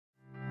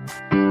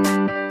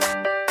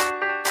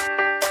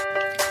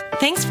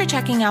Thanks for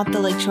checking out the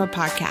Lakeshore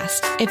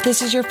Podcast. If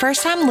this is your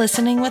first time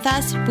listening with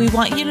us, we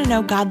want you to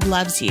know God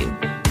loves you.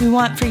 We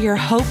want for your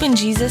hope in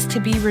Jesus to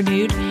be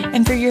renewed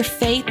and for your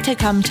faith to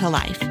come to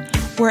life.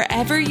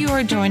 Wherever you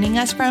are joining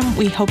us from,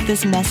 we hope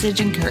this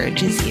message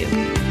encourages you.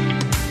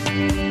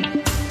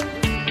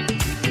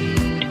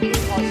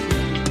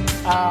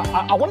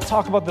 I want to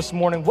talk about this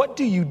morning, what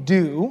do you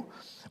do?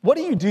 What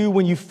do you do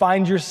when you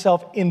find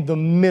yourself in the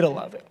middle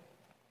of it?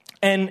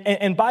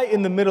 And by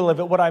in the middle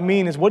of it, what I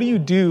mean is, what do you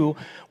do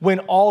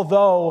when,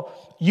 although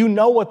you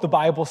know what the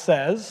Bible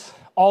says,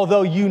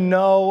 although you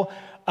know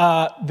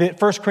that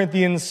 2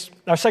 Corinthians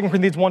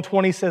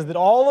 1:20 says that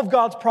all of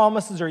God's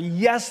promises are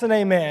yes and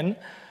amen,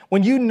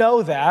 when you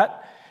know that,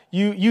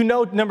 you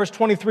know Numbers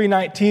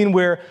 23:19,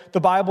 where the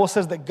Bible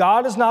says that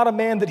God is not a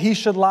man that he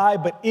should lie,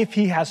 but if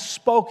he has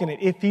spoken it,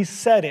 if he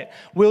said it,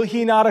 will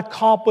he not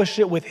accomplish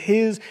it with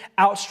his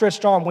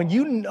outstretched arm? When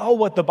you know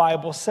what the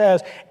Bible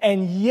says,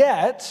 and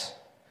yet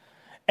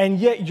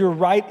you're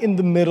right in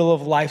the middle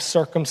of life's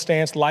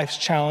circumstance, life's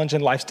challenge,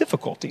 and life's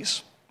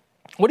difficulties.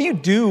 What do you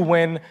do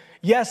when,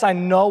 yes, I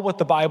know what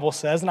the Bible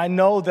says, and I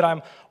know that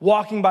I'm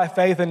walking by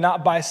faith and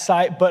not by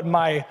sight, but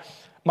my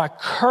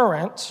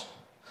current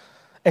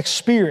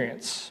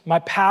experience, my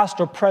past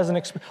or present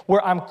experience,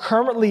 where I'm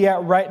currently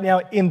at right now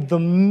in the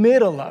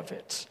middle of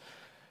it,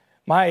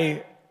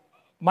 my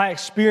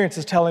experience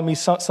is telling me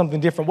something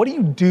different. What do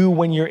you do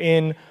when you're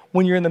in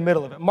the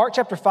middle of it? Mark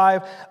chapter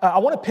 5, I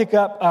want to pick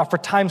up for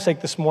time's sake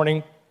this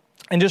morning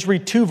and just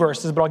read two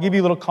verses, but I'll give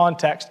you a little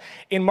context.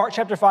 In Mark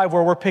chapter 5,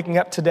 where we're picking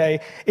up today,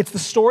 it's the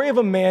story of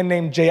a man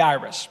named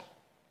Jairus.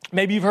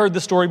 Maybe you've heard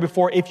the story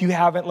before. If you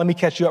haven't, let me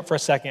catch you up for a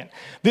second.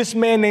 This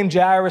man named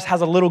Jairus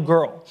has a little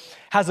girl,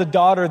 has a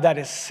daughter that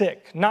is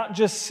sick, not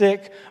just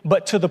sick,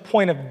 but to the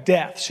point of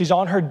death. She's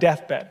on her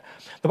deathbed.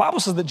 The Bible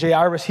says that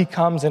Jairus, he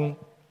comes and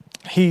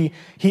he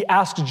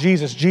asks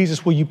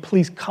Jesus, will you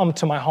please come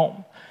to my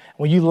home?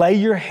 Will you lay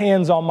your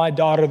hands on my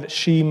daughter that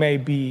she may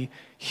be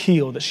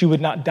healed, that she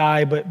would not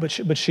die, but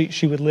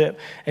she would live?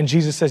 And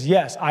Jesus says,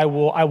 yes, I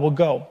will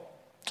go.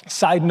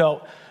 Side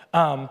note,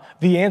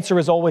 the answer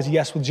is always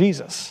yes with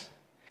Jesus.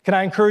 Can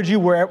I encourage you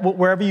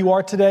wherever you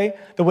are today,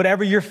 that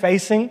whatever you're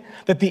facing,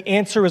 that the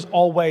answer is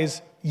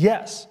always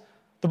yes.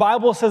 The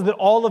Bible says that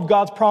all of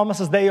God's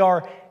promises, they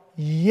are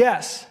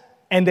yes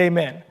and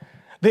amen.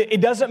 It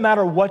doesn't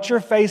matter what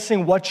you're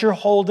facing, what you're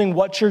holding,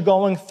 what you're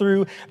going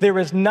through. There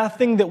is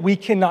nothing that we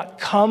cannot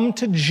come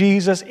to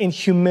Jesus in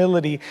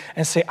humility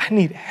and say, I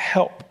need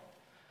help.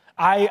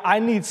 I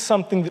need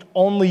something that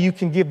only you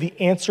can give. The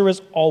answer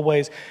is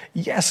always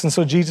yes. And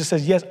so Jesus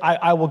says, yes,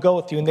 I will go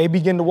with you. And they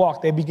begin to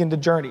walk. They begin to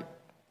journey.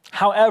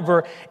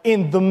 However,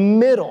 in the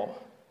middle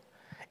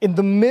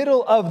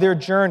of their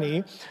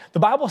journey, the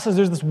Bible says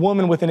there's this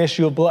woman with an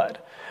issue of blood.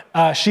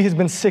 She has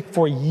been sick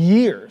for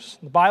years.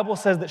 The Bible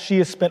says that she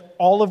has spent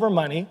all of her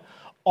money,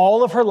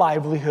 all of her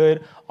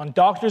livelihood on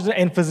doctors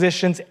and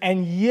physicians,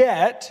 and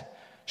yet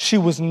she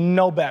was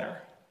no better.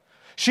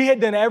 She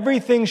had done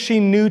everything she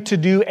knew to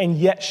do, and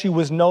yet she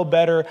was no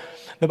better.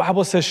 The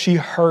Bible says she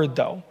heard,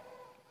 though.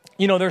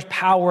 You know, there's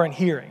power in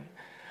hearing.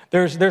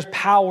 There's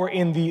power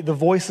in the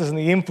voices and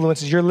the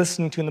influences you're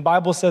listening to. And the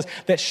Bible says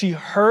that she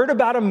heard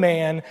about a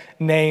man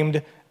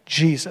named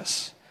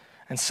Jesus.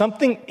 And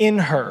something in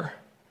her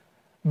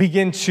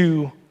began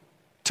to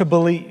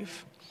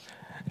believe.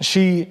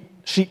 She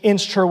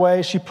inched her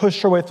way, she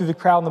pushed her way through the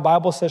crowd, and the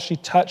Bible says she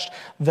touched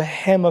the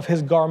hem of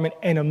his garment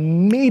and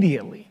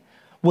immediately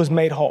was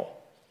made whole.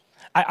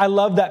 I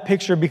love that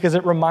picture because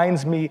it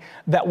reminds me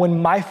that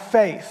when my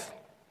faith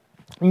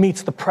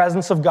meets the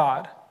presence of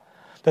God,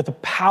 that the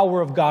power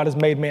of God is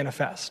made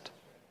manifest.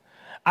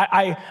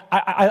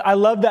 I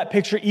love that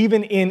picture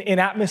even in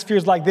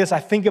atmospheres like this.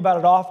 I think about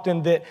it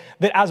often that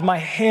as my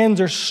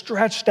hands are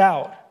stretched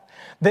out,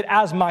 that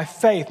as my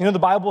faith, the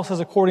Bible says,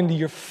 according to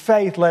your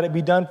faith, let it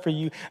be done for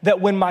you.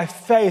 That when my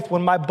faith,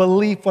 when my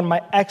belief, when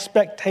my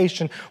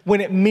expectation,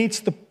 when it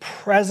meets the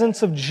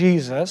presence of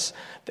Jesus,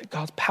 that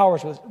God's power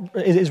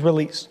is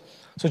released.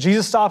 So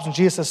Jesus stops and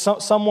Jesus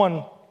says,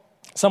 someone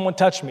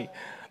touched me.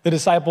 The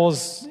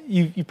disciples,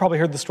 you probably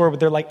heard the story, but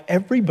they're like,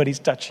 everybody's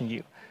touching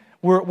you.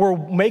 We're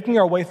making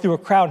our way through a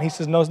crowd. And he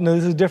says, no,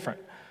 this is different.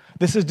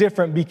 This is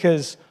different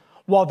because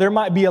while there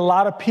might be a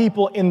lot of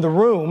people in the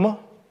room,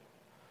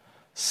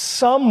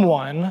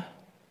 someone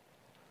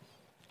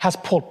has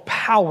pulled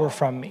power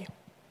from me.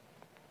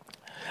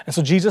 And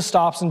so Jesus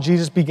stops and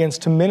Jesus begins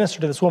to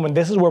minister to this woman.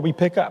 This is where we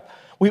pick up.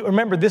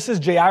 Remember, this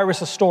is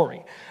Jairus'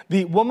 story.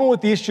 The woman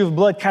with the issue of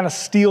blood kind of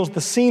steals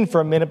the scene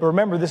for a minute, but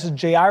remember, this is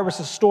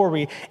Jairus'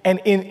 story. And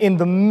in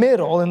the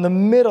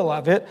middle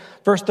of it,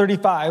 verse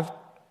 35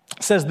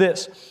 says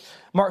this,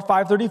 Mark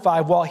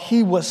 5:35, while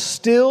he was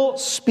still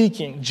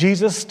speaking,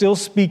 Jesus still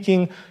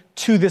speaking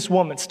to this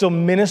woman, still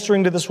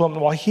ministering to this woman.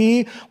 While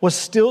he was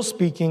still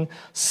speaking,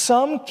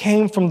 some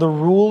came from the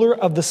ruler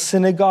of the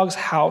synagogue's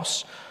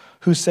house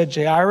who said,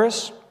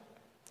 Jairus,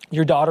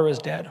 your daughter is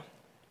dead.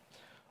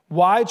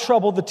 Why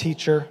trouble the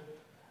teacher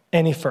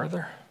any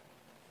further?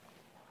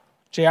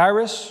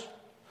 Jairus,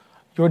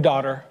 your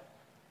daughter,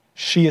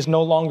 she is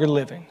no longer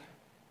living.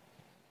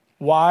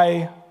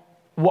 Why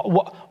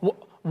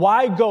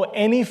go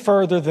any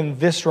further than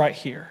this right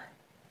here?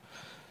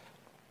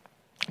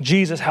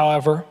 Jesus,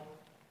 however,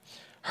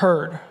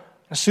 heard.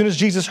 As soon as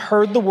Jesus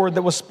heard the word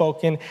that was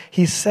spoken,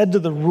 he said to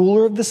the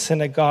ruler of the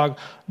synagogue,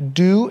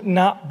 "Do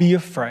not be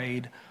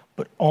afraid,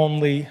 but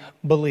only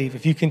believe."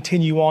 If you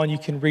continue on, you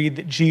can read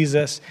that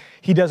Jesus,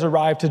 he does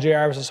arrive to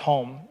Jairus'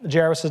 home.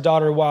 Jairus'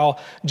 daughter, while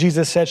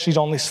Jesus said she's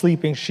only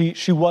sleeping,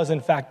 she was in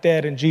fact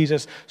dead, and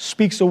Jesus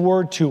speaks a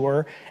word to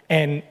her,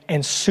 and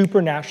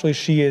supernaturally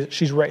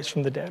she's raised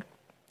from the dead.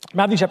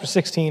 Matthew chapter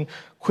 16,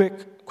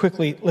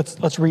 quickly,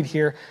 let's read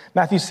here.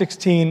 Matthew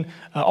 16,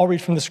 I'll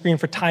read from the screen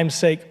for time's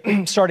sake,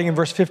 starting in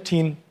verse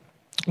 15.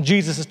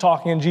 Jesus is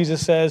talking, and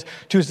Jesus says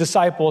to his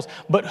disciples,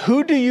 "But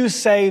who do you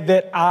say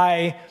that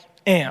I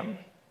am?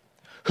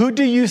 Who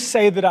do you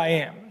say that I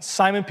am?"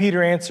 Simon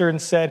Peter answered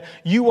and said,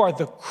 "You are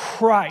the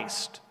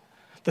Christ,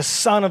 the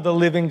Son of the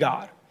living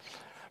God."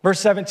 Verse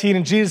 17,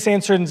 and Jesus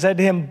answered and said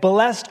to him,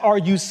 "Blessed are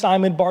you,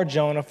 Simon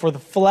Bar-Jonah, for the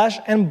flesh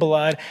and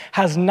blood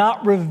has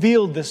not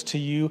revealed this to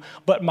you,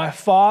 but my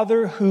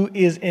Father who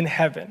is in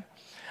heaven.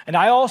 And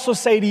I also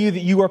say to you that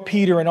you are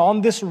Peter, and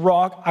on this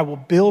rock I will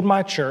build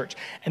my church,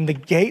 and the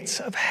gates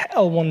of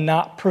hell will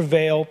not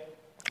prevail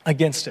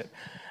against it.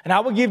 And I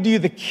will give to you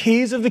the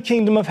keys of the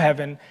kingdom of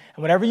heaven,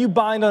 and whatever you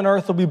bind on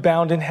earth will be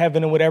bound in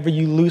heaven, and whatever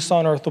you loose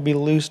on earth will be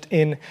loosed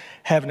in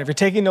heaven." If you're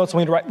taking notes, I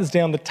want you to write this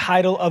down, the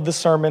title of the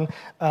sermon.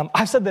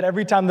 I've said that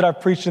every time that I've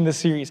preached in this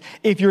series.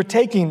 If you're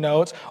taking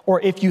notes, or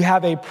if you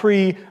have a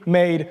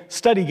pre-made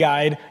study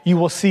guide, you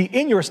will see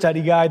in your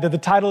study guide that the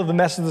title of the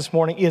message this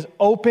morning is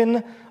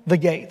Open the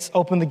Gates.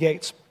 Open the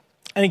Gates.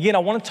 And again, I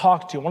want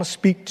to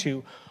speak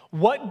to,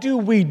 what do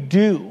we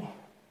do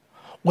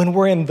when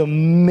we're in the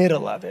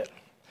middle of it?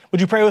 Would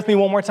you pray with me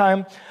one more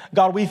time?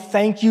 God, we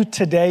thank you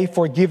today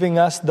for giving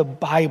us the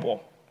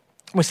Bible.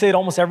 We say it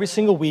almost every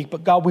single week,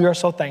 but God, we are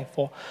so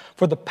thankful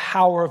for the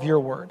power of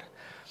your word.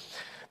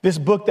 This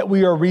book that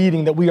we are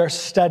reading, that we are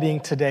studying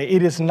today,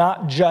 it is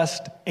not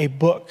just a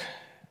book.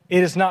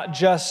 It is not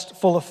just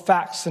full of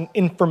facts and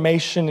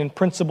information and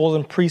principles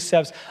and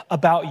precepts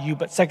about you,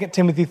 but 2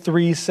 Timothy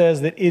 3 says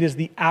that it is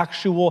the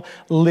actual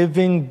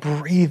living,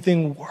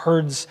 breathing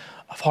words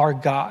of our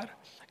God.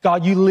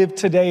 God, you live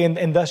today,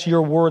 and thus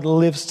your word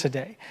lives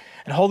today.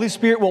 And Holy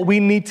Spirit, what we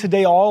need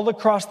today all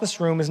across this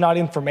room is not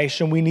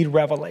information, we need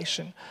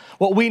revelation.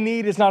 What we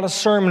need is not a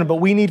sermon, but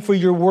we need for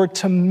your word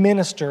to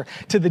minister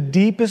to the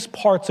deepest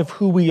parts of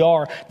who we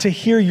are, to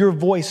hear your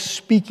voice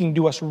speaking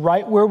to us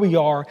right where we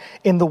are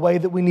in the way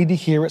that we need to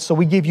hear it. So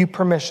we give you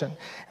permission.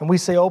 And we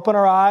say, open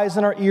our eyes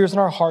and our ears and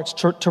our hearts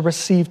to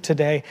receive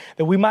today,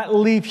 that we might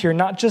leave here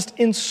not just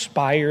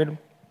inspired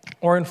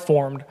or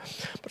informed,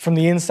 but from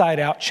the inside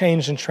out,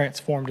 changed and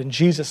transformed. In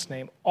Jesus'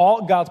 name,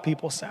 all God's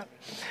people said,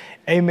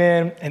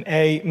 amen and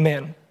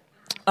amen.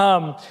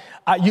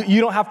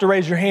 You don't have to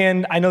raise your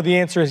hand. I know the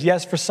answer is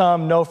yes for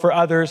some, no for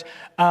others.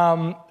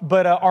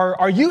 But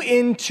are you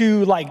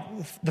into like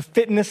the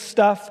fitness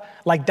stuff,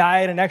 like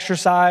diet and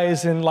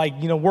exercise and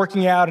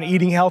working out and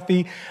eating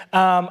healthy?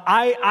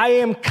 I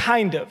am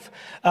kind of.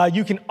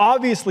 You can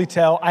obviously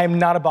tell I am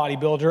not a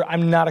bodybuilder.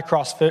 I'm not a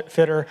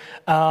CrossFitter.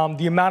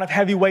 The amount of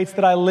heavy weights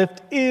that I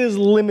lift is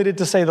limited,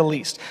 to say the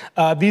least.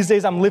 These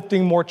days I'm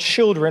lifting more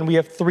children. We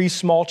have 3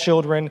 small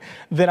children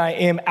than I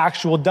am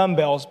actual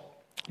dumbbells.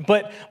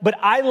 But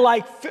I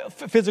like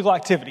physical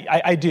activity.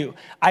 I do.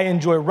 I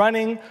enjoy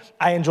running.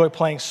 I enjoy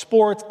playing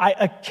sports. I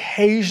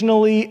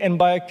occasionally, and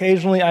by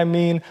occasionally I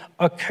mean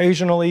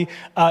occasionally,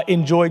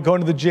 enjoy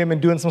going to the gym and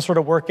doing some sort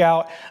of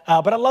workout.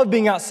 But I love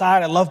being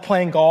outside. I love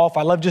playing golf.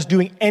 I love just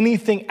doing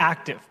anything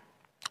active.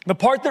 The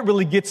part that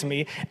really gets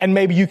me, and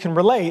maybe you can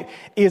relate,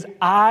 is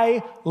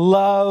I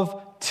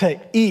love to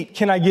eat.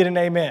 Can I get an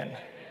amen?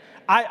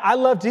 I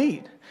love to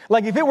eat.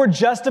 Like if it were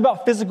just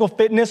about physical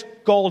fitness,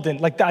 golden.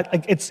 Like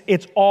that,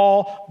 it's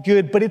all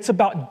good, but it's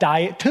about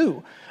diet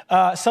too.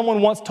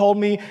 Someone once told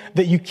me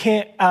that you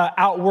can't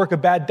outwork a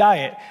bad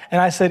diet, and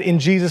I said, in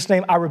Jesus'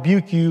 name, I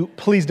rebuke you.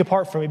 Please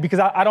depart from me, because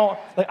I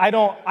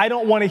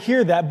don't want to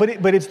hear that.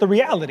 But it's the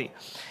reality.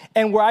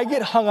 And where I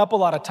get hung up a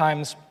lot of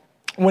times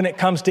when it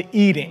comes to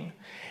eating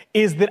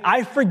is that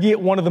I forget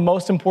one of the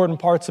most important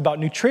parts about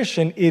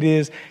nutrition. It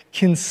is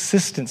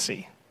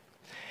consistency.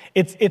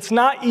 It's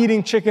not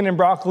eating chicken and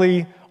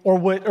broccoli or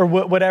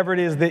whatever it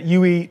is that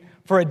you eat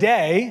for a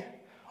day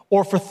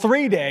or for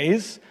 3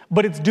 days,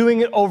 but it's doing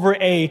it over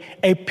a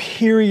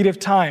period of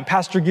time.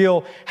 Pastor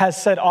Gill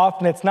has said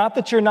often, it's not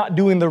that you're not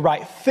doing the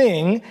right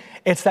thing,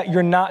 it's that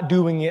you're not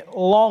doing it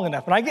long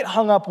enough. And I get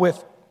hung up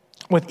with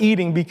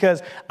eating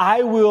because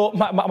my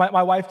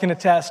wife can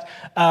attest,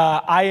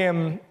 I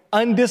am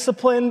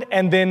undisciplined,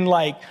 and then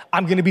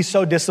I'm going to be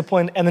so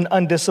disciplined, and then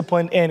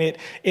undisciplined, and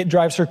it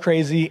drives her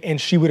crazy,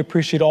 and she would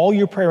appreciate all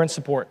your prayer and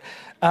support.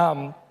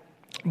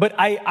 But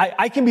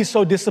I can be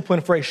so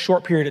disciplined for a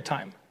short period of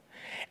time.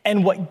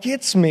 And what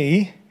gets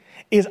me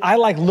is I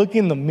look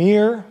in the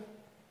mirror,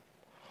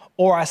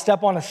 or I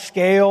step on a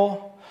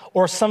scale,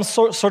 or some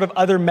sort of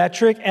other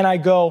metric, and I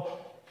go,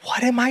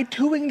 what am I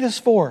doing this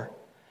for?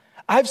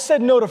 I've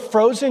said no to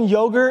frozen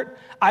yogurt.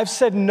 I've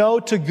said no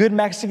to good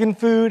Mexican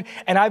food.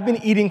 And I've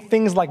been eating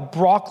things like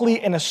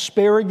broccoli and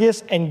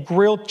asparagus and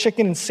grilled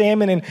chicken and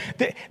salmon. And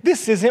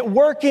this isn't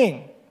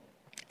working.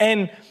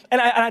 And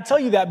I tell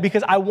you that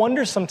because I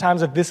wonder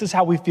sometimes if this is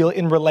how we feel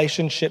in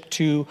relationship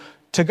to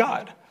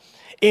God.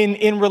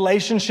 In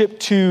relationship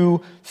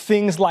to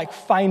things like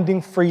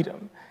finding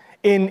freedom.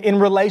 In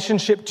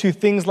relationship to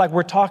things like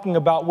we're talking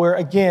about where,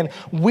 again,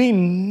 we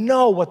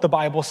know what the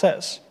Bible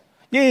says.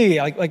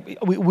 Yeah. Like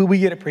we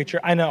get it,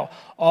 preacher. I know.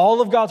 All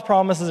of God's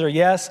promises are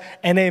yes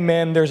and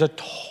amen. There's a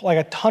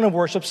ton of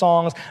worship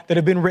songs that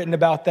have been written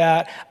about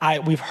that.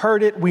 We've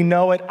heard it. We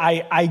know it.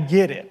 I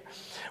get it.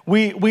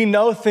 We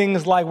know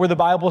things like where the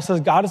Bible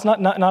says God is not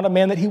a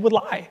man that he would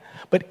lie.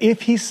 But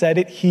if he said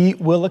it, he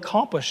will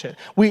accomplish it.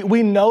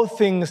 We know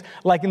things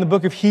like in the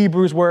book of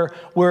Hebrews where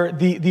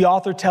the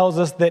author tells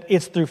us that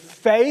it's through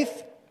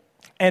faith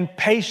and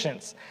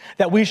patience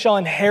that we shall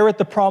inherit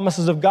the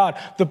promises of God.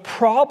 The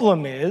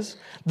problem is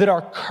that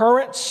our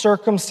current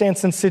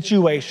circumstance and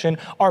situation,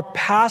 our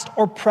past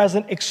or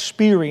present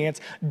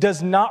experience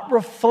does not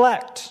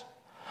reflect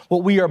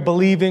what we are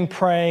believing,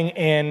 praying,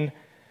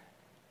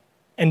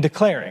 and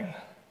declaring.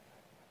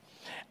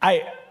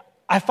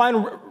 I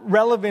find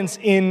relevance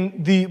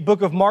in the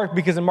book of Mark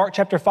because in Mark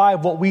chapter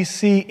 5, what we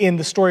see in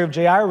the story of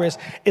Jairus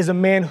is a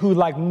man who,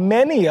 like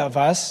many of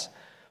us,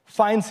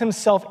 finds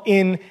himself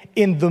in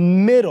the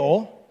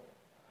middle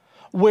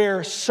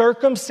where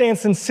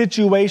circumstance and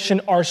situation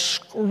are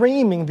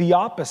screaming the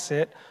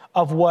opposite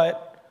of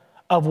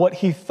what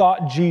he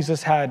thought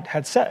Jesus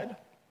had said.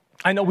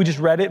 I know we just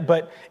read it,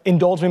 but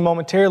indulge me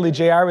momentarily.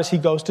 Jairus, he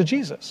goes to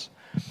Jesus.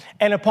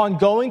 And upon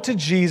going to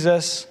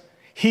Jesus,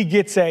 he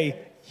gets a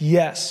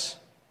yes.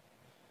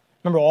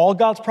 Remember, all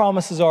God's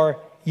promises are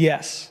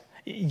yes.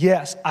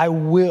 Yes, I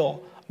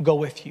will go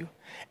with you.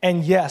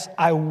 And yes,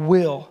 I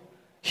will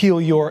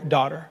heal your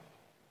daughter.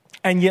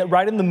 And yet,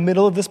 right in the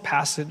middle of this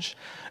passage,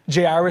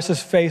 Jairus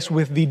is faced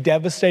with the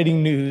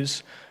devastating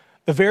news,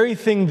 the very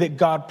thing that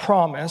God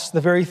promised,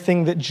 the very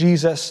thing that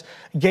Jesus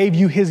gave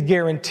you his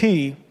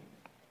guarantee.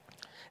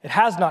 It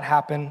has not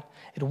happened.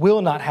 It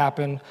will not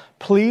happen.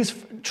 Please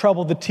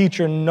trouble the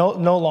teacher no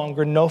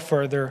longer, no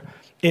further.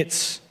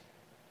 It's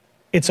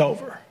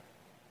over.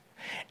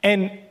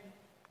 And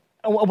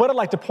what I'd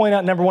like to point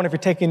out, number one, if you're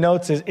taking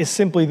notes, is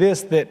simply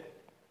this,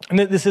 and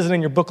this isn't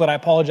in your booklet, I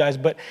apologize,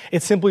 but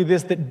it's simply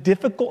this, that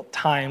difficult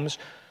times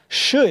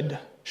should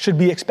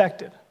be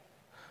expected.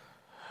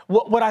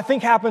 What I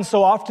think happens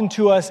so often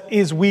to us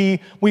is we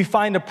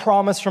find a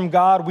promise from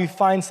God, we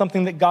find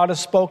something that God has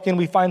spoken,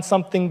 we find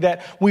something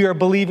that we are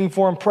believing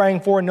for and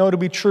praying for and know to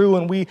be true,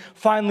 and we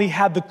finally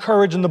have the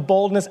courage and the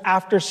boldness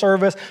after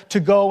service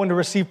to go and to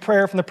receive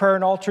prayer from the prayer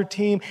and altar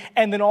team,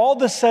 and then all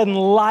of a sudden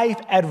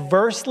life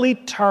adversely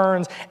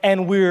turns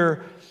and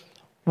we're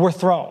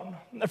thrown.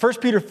 1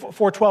 Peter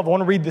 4:12, I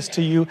want to read this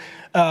to you.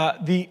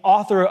 The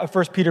author of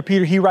 1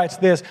 Peter, he writes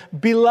this,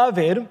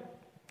 "Beloved,"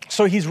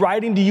 so he's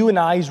writing to you and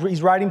I,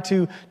 he's writing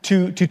to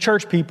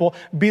church people,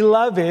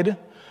 "Beloved,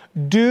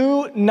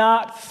 do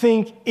not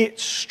think it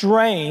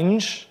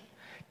strange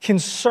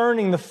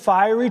concerning the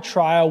fiery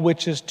trial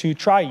which is to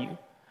try you,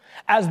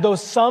 as though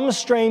some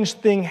strange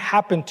thing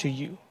happened to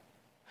you."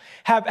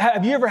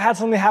 Have you ever had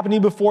something happen to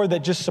you before that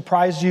just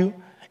surprised you?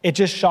 It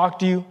just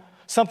shocked you?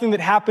 Something that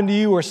happened to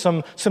you or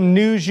some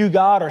news you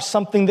got or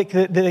something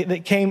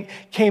that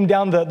came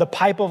down the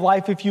pipe of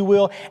life, if you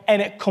will,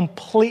 and it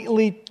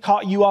completely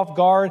caught you off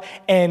guard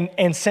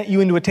and sent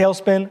you into a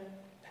tailspin?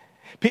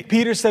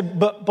 Peter said,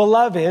 "But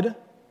beloved,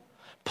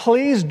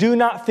 please do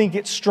not think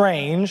it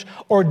strange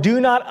or do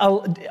not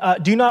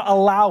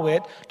allow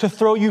it to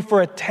throw you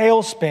for a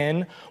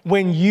tailspin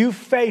when you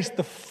face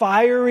the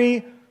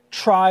fiery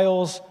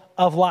trials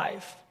of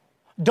life."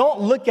 Don't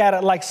look at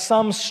it like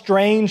some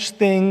strange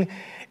thing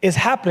is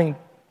happening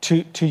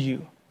to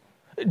you.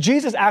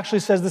 Jesus actually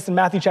says this in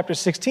Matthew chapter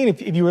 16.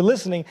 If you were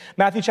listening,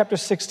 Matthew chapter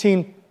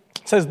 16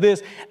 says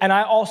this, "And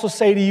I also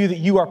say to you that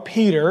you are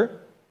Peter,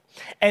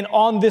 and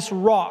on this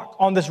rock,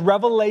 on this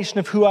revelation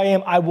of who I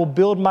am, I will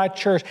build my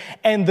church,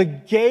 and the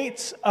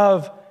gates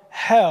of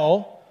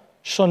hell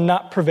shall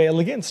not prevail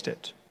against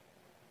it."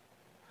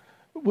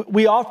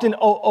 We often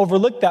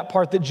overlook that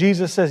part that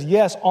Jesus says,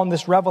 yes, on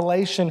this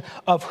revelation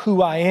of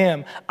who I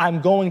am, I'm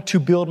going to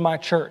build my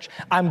church.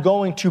 I'm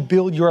going to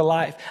build your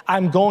life.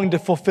 I'm going to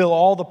fulfill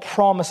all the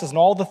promises and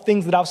all the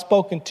things that I've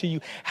spoken to you.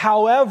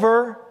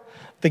 However,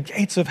 the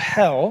gates of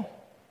hell,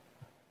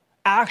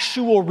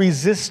 actual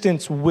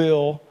resistance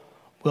will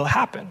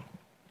happen.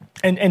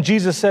 And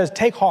Jesus says,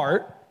 take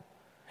heart.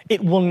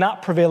 It will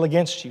not prevail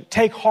against you.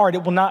 Take heart,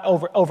 it will not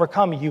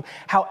overcome you.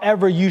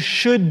 However, you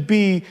should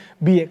be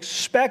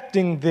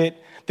expecting that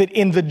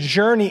in the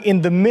journey,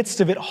 in the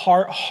midst of it,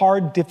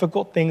 hard,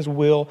 difficult things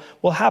will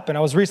happen. I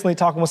was recently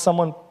talking with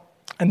someone,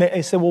 and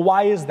they said, well,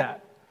 why is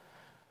that?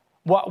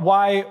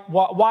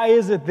 Why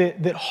is it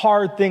that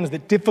hard things,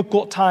 that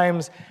difficult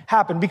times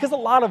happen? Because a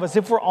lot of us,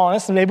 if we're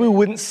honest, and maybe we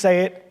wouldn't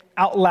say it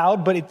out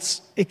loud, but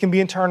it can be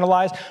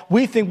internalized,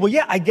 we think, well,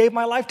 yeah, I gave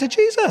my life to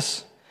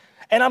Jesus.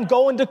 And I'm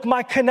going to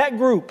my connect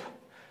group.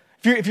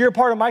 If you're a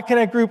part of my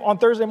Connect group on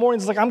Thursday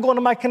mornings, it's like I'm going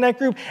to my Connect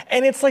group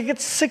and it's like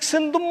it's 6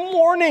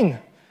 a.m.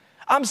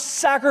 I'm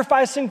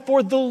sacrificing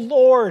for the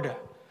Lord.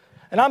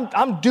 And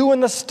I'm doing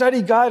the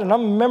study guide and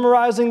I'm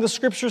memorizing the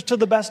scriptures to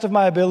the best of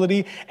my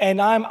ability. And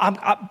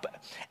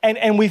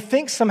and we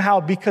think somehow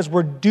because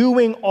we're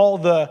doing all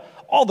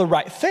the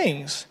right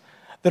things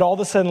that all of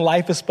a sudden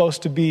life is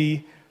supposed to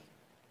be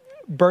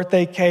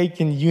birthday cake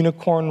and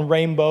unicorn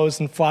rainbows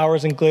and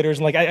flowers and glitters.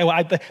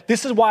 And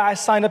this is why I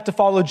signed up to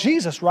follow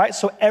Jesus, right?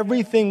 So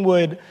everything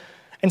would,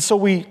 and so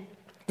we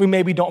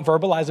maybe don't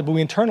verbalize it, but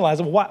we internalize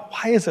it.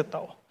 Why is it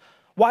though?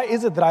 Why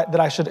is it that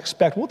I should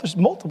expect? Well, there's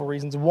multiple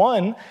reasons.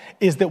 One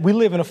is that we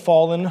live in a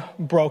fallen,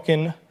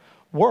 broken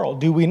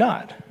world, do we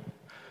not?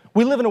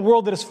 We live in a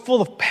world that is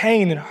full of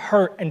pain and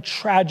hurt and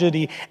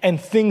tragedy and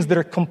things that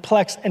are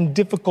complex and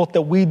difficult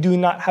that we do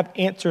not have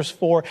answers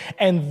for.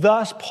 And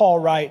thus, Paul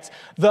writes,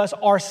 thus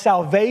our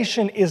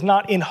salvation is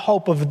not in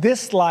hope of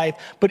this life,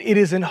 but it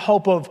is in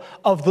hope of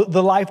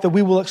the life that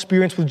we will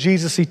experience with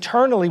Jesus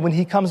eternally when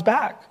he comes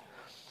back.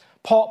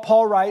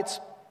 Paul writes,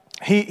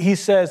 he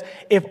says,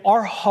 if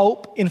our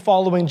hope in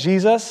following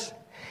Jesus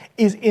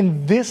is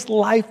in this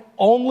life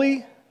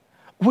only,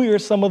 we are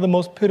some of the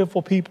most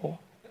pitiful people.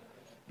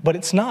 But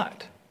it's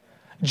not.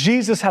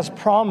 Jesus has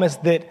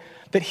promised that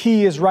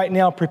he is right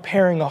now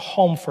preparing a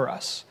home for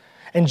us.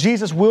 And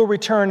Jesus will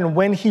return, and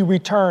when he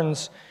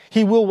returns,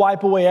 he will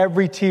wipe away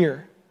every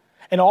tear.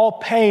 And all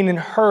pain and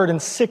hurt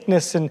and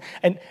sickness and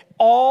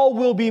all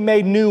will be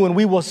made new, and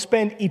we will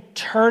spend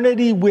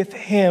eternity with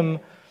him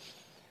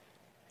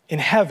in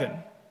heaven.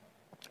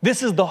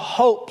 This is the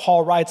hope,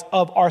 Paul writes,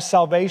 of our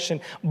salvation.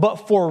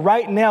 But for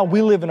right now,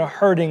 we live in a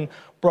hurting,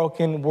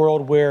 broken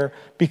world where,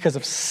 because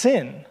of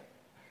sin,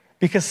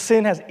 because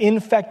sin has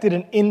infected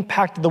and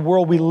impacted the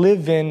world we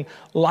live in,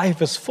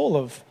 life is full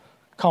of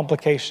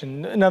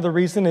complication. Another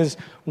reason is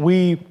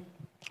we're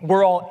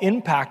all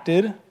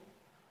impacted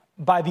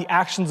by the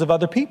actions of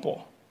other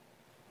people.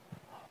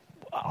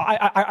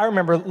 I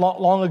remember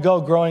long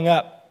ago growing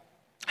up,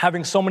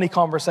 having so many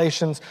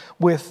conversations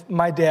with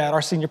my dad,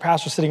 our senior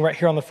pastor sitting right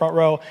here on the front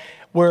row,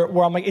 where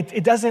I'm like,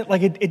 it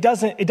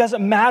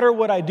doesn't matter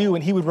what I do.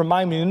 And he would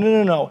remind me,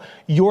 no,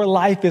 your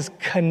life is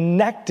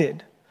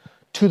connected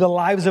to the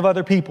lives of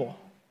other people.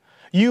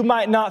 You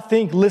might not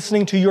think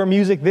listening to your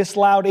music this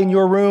loud in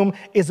your room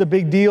is a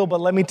big deal,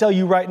 but let me tell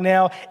you right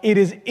now, it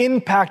is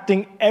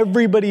impacting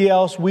everybody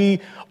else.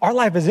 Our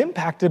life is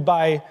impacted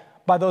by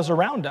those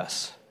around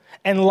us.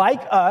 And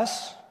like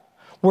us,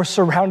 we're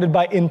surrounded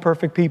by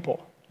imperfect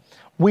people.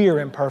 We are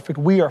imperfect,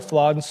 we are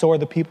flawed, and so are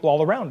the people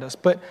all around us.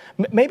 But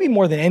maybe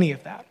more than any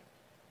of that,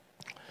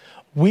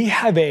 we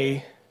have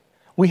an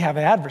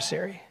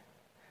adversary.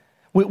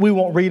 We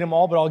won't read them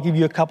all, but I'll give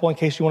you a couple in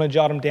case you want to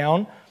jot them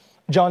down.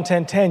 John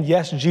 10:10,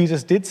 yes,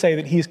 Jesus did say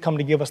that he's come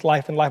to give us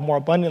life and life more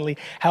abundantly.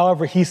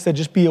 However, he said,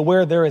 just be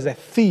aware there is a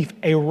thief,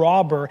 a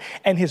robber,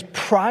 and his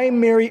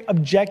primary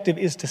objective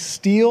is to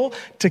steal,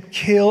 to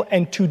kill,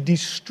 and to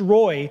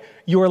destroy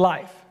your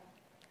life.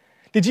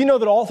 Did you know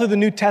that all through the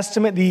New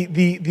Testament,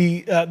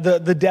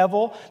 the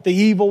devil, the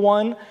evil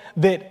one,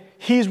 that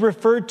he's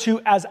referred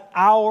to as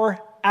our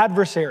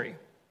adversary?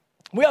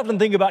 We often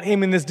think about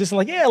him in this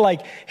distant,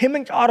 like him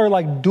and God are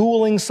like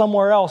dueling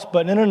somewhere else,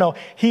 but no.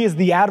 He is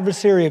the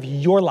adversary of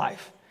your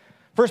life.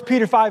 1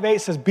 Peter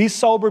 5:8 says, be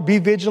sober, be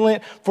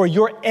vigilant, for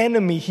your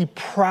enemy, he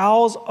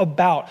prowls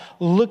about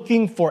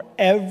looking for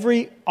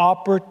every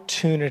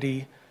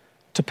opportunity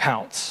to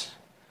pounce.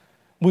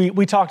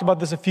 We talked about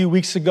this a few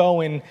weeks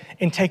ago in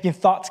taking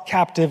thoughts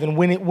captive and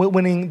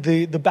winning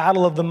the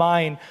battle of the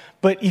mind.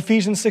 But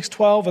Ephesians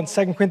 6:12 and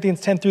 2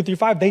 Corinthians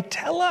 10:3-5, they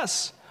tell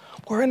us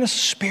we're in a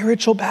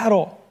spiritual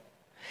battle.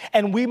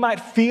 And we might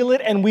feel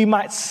it and we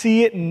might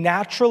see it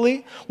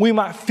naturally. We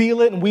might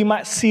feel it and we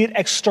might see it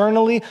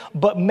externally.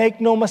 But make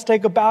no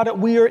mistake about it,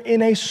 we are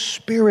in a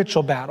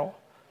spiritual battle.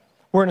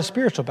 We're in a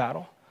spiritual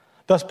battle.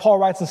 Thus, Paul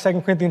writes in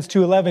 2 Corinthians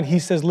 2:11, he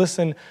says,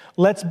 listen,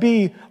 let's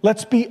be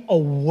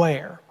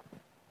aware.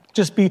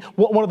 Just be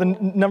one of the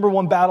number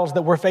one battles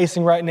that we're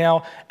facing right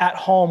now at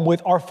home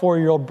with our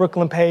 4-year-old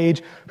Brooklyn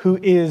Page, who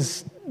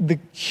is the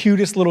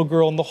cutest little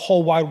girl in the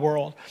whole wide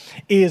world,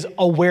 is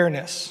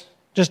awareness.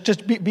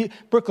 Just be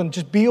Brooklyn,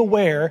 just be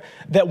aware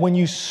that when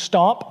you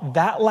stomp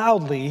that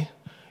loudly,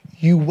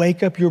 you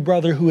wake up your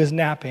brother who is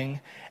napping,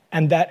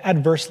 and that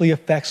adversely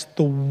affects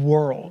the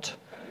world.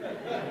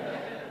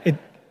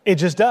 It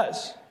just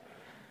does.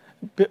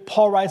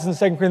 Paul writes in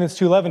 2 Corinthians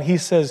 2:11, he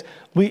says,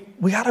 we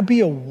got to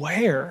be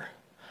aware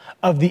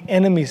of the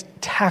enemy's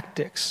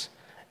tactics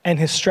and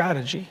his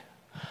strategy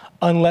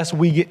unless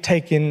we get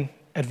taken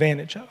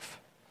advantage of.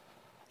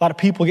 A lot of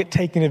people get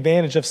taken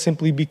advantage of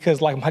simply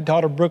because, like my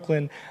daughter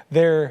Brooklyn,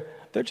 they're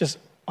just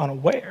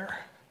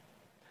unaware.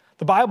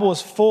 The Bible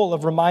is full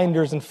of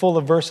reminders and full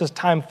of verses.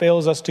 Time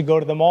fails us to go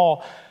to them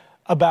all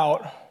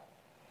about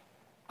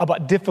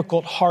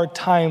difficult, hard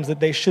times that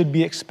they should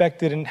be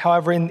expected. And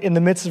however, in the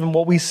midst of them,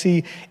 what we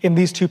see in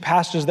these two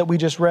passages that we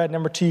just read,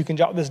 number 2, you can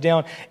jot this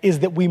down, is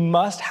that we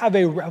must have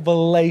a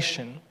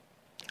revelation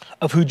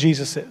of who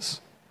Jesus is.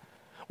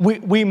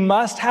 We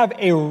must have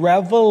a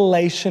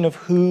revelation of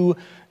who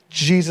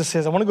Jesus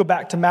is. I want to go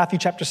back to Matthew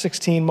chapter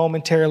 16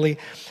 momentarily,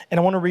 and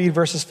I want to read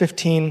verses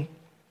 15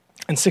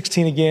 and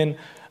 16 again,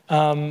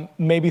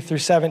 maybe through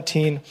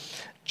 17.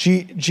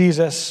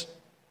 Jesus,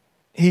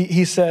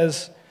 he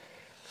says,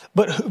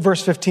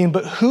 verse 15,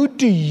 but who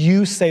do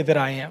you say that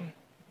I am?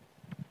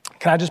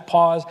 Can I just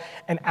pause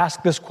and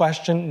ask this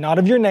question, not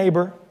of your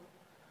neighbor,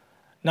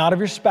 not of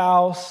your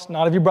spouse,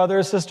 not of your brother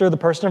or sister, the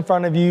person in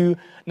front of you,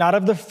 not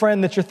of the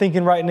friend that you're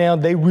thinking right now,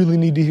 they really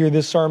need to hear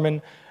this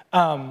sermon,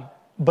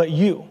 but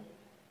you.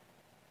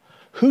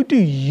 Who do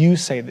you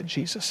say that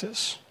Jesus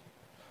is?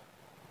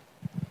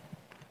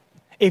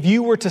 If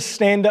you were to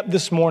stand up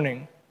this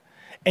morning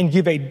and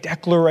give a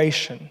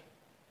declaration,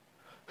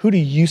 who do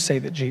you say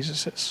that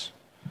Jesus is?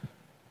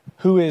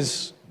 Who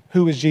is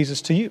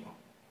Jesus to you?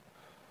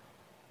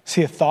 Is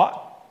he a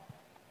thought,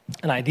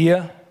 an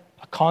idea,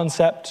 a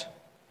concept?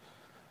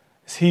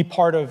 Is he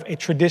part of a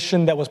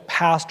tradition that was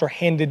passed or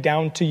handed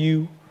down to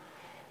you?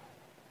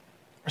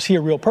 Or is he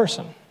a real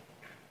person?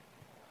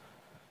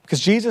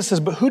 Because Jesus says,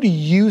 but who do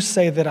you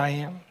say that I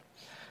am?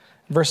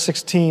 Verse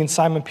 16,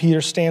 Simon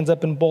Peter stands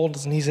up in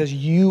boldness and he says,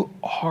 you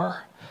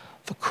are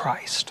the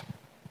Christ.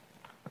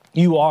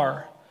 You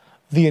are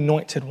the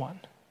anointed one.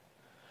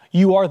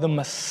 You are the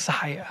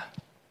Messiah.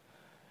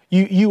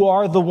 You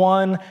are the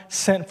one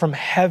sent from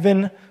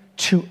heaven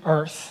to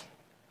earth.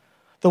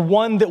 The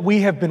one that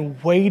we have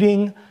been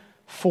waiting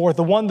for,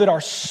 the one that our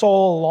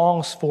soul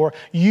longs for.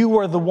 You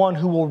are the one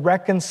who will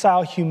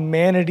reconcile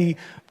humanity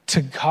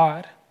to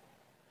God.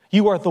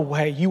 You are the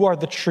way, you are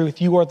the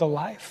truth, you are the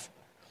life.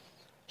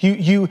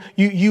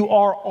 You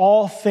are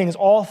all things.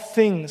 All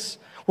things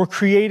were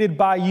created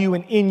by you,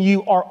 and in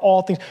you are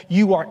all things.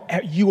 You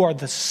are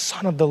the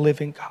Son of the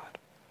living God.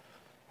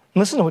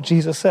 And listen to what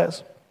Jesus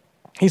says.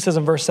 He says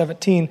in verse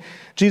 17,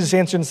 Jesus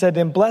answered and said to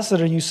him, blessed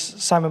are you,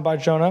 Simon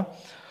Bar-Jonah,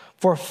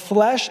 for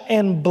flesh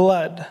and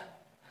blood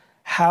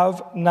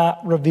have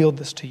not revealed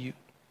this to you.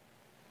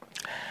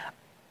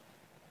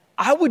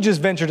 I would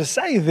just venture to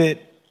say that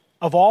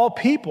of all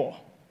people,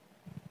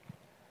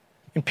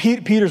 and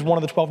Peter's one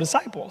of the 12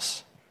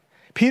 disciples,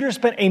 Peter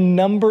spent a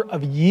number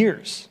of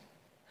years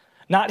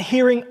not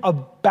hearing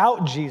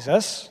about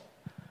Jesus,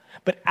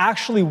 but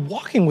actually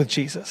walking with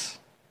Jesus.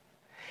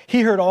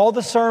 He heard all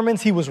the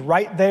sermons. He was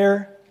right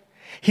there.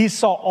 He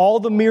saw all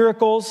the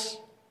miracles.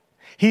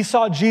 He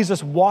saw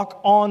Jesus walk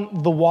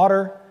on the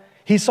water.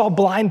 He saw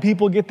blind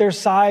people get their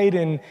sight,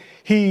 and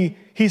he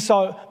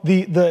saw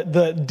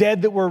the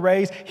dead that were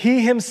raised. He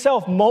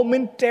himself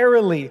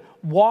momentarily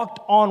walked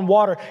on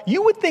water.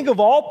 You would think of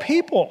all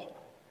people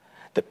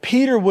that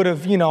Peter would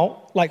have,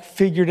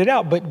 figured it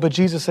out. But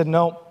Jesus said,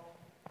 no,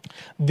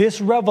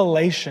 this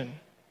revelation,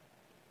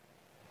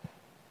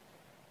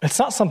 it's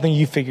not something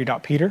you figured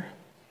out, Peter.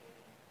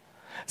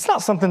 It's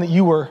not something that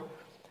you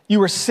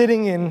were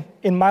sitting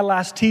in my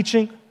last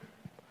teaching,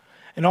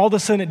 and all of a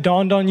sudden it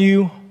dawned on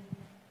you,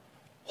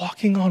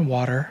 walking on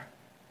water,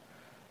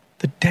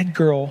 the dead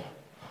girl.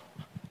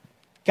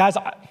 Guys,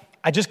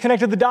 I just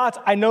connected the dots.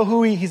 I know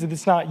who he said,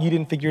 it's not, you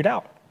didn't figure it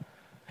out.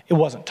 It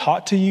wasn't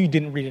taught to you. You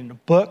didn't read it in a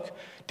book,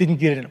 didn't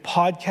get it in a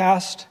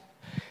podcast.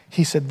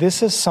 He said,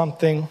 this is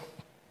something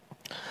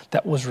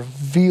that was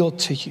revealed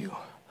to you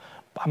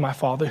by my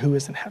Father who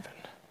is in heaven.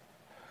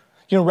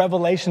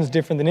 Revelation is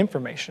different than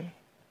information.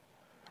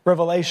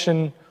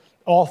 Revelation,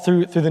 all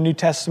through the New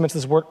Testament,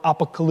 is this word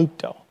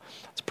apocalypto.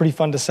 It's pretty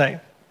fun to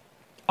say,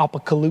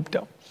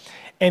 apocalypto.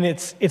 And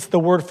it's the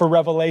word for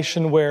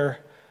revelation where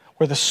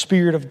the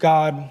Spirit of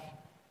God,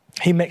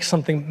 he makes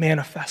something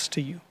manifest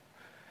to you.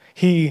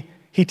 He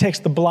takes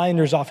the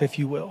blinders off, if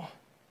you will.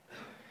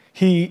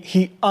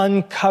 He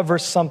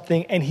uncovers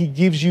something and he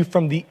gives you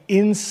from the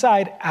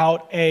inside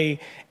out a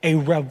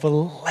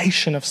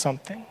revelation of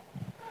something.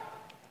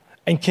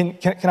 And can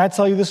I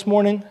tell you this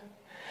morning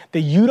that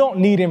you don't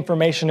need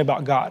information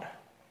about God.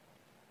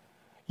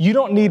 You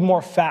don't need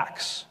more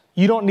facts.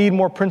 You don't need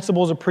more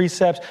principles or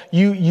precepts.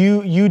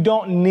 You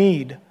don't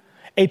need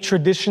a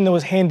tradition that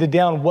was handed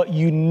down. What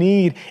you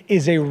need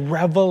is a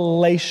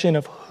revelation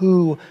of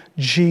who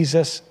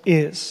Jesus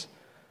is.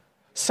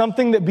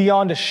 Something that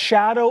beyond a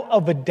shadow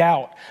of a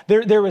doubt,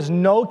 there is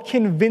no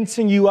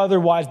convincing you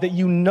otherwise, that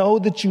you know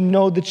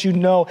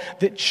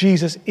that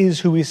Jesus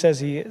is who he says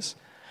he is.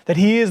 That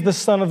he is the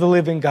Son of the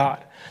living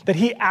God, that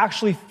he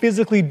actually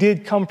physically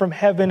did come from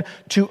heaven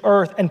to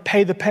earth and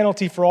pay the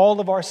penalty for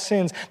all of our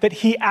sins, that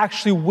he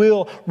actually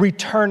will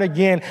return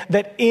again,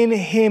 that in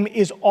him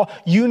is all.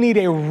 You need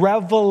a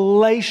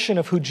revelation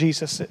of who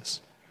Jesus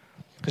is.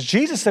 Because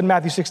Jesus said in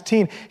Matthew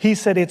 16, he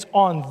said it's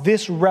on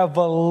this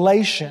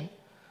revelation,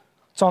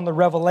 it's on the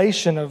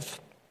revelation of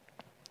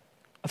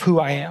who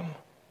I am,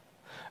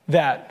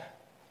 that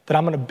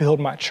I'm going to build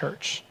my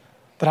church,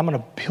 that I'm going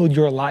to build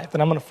your life, that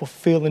I'm going to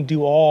fulfill and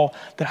do all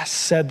that I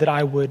said that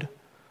I would.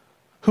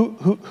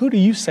 Who do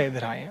you say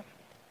that I am?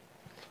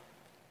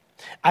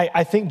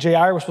 I think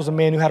Jairus was a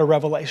man who had a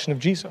revelation of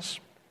Jesus.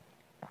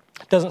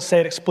 It doesn't say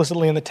it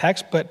explicitly in the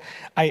text, but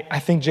I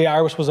think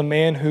Jairus was a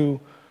man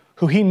who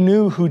he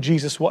knew who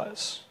Jesus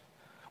was.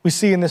 We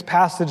see in this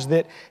passage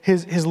that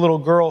his little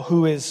girl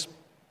who is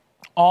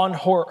on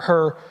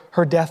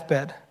her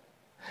deathbed,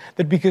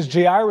 that because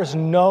Jairus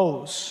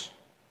knows,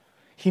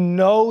 he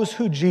knows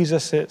who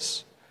Jesus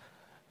is,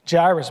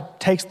 Jairus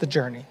takes the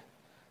journey.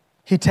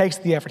 He takes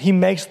the effort. He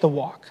makes the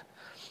walk.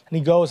 And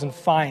he goes and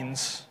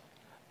finds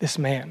this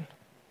man.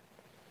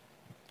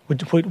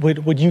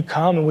 Would you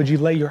come and would you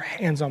lay your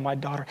hands on my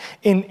daughter?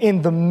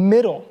 In the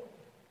middle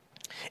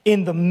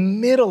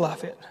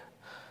of it,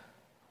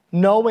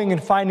 knowing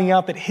and finding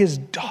out that his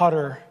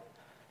daughter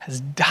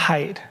has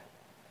died.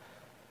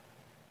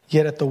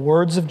 Yet at the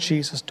words of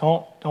Jesus,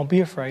 don't be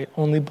afraid,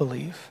 only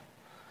believe.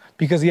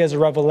 Because he has a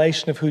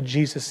revelation of who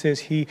Jesus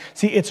is.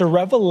 It's a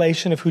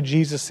revelation of who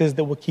Jesus is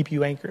that will keep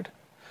you anchored.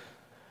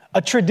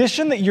 A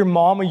tradition that your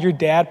mom or your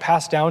dad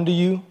passed down to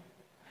you,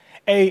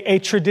 a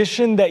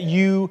tradition that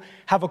you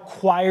have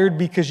acquired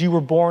because you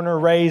were born or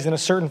raised in a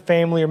certain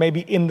family or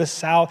maybe in the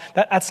South,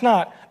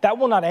 that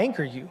will not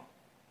anchor you.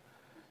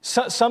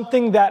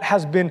 Something that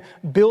has been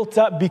built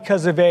up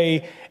because of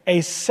a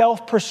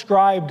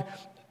self-prescribed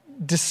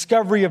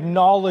discovery of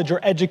knowledge or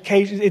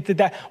education,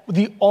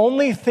 the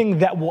only thing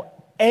that will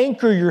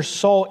anchor your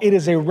soul, it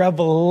is a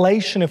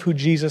revelation of who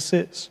Jesus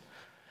is.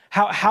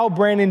 How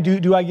Brandon,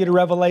 do I get a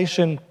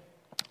revelation?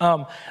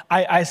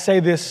 I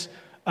say this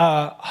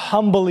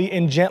humbly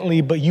and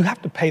gently, but you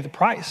have to pay the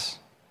price.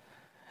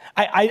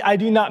 I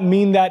do not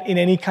mean that in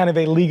any kind of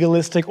a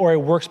legalistic or a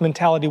works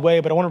mentality way,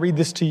 but I want to read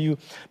this to you.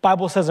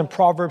 Bible says in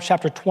Proverbs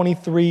chapter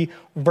 23,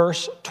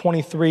 verse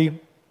 23,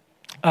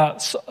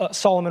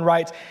 Solomon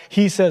writes,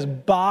 he says,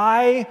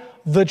 buy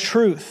the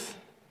truth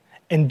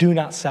and do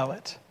not sell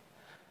it.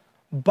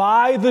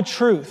 Buy the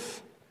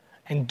truth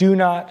and do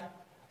not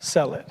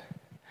sell it.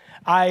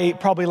 I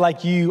probably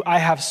like you, I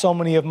have so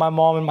many of my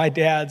mom and my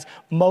dad's,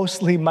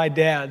 mostly my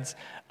dad's,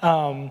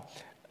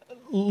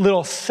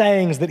 little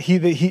sayings that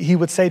he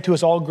would say to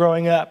us all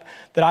growing up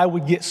that I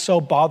would get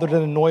so bothered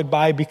and annoyed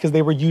by because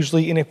they were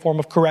usually in a form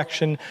of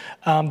correction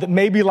that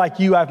maybe like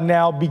you, I've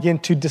now begun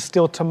to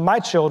distill to my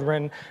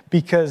children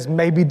because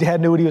maybe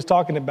dad knew what he was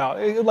talking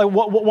about. Like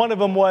one of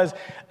them was,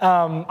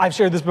 I've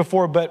shared this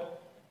before,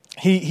 but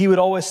he would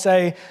always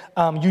say,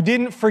 you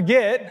didn't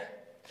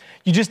forget,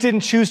 you just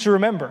didn't choose to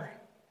remember.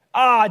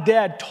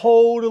 Dad,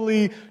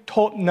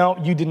 no,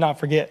 you did not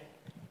forget.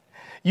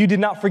 You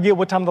did not forget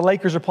what time the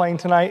Lakers are playing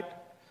tonight.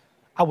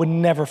 I would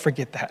never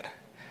forget that.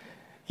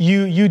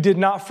 You did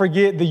not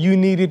forget that you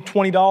needed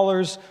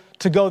 $20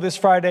 to go this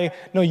Friday.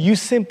 No, you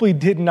simply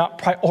did not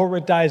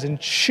prioritize and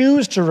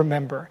choose to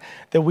remember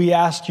that we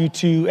asked you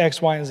to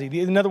X, Y, and Z.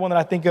 Another one that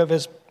I think of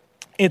is,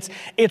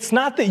 it's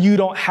not that you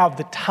don't have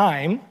the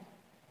time,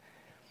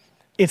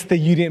 it's that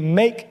you didn't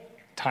make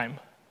time.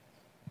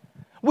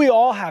 We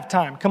all have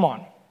time, come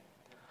on.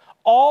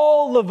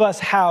 All of us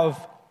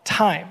have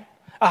time.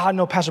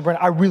 No, Pastor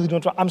Brandon, I really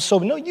don't.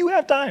 No, you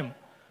have time.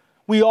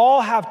 We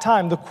all have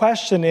time. The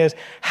question is,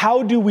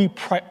 how do we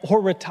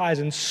prioritize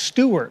and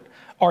steward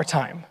our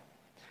time?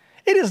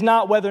 It is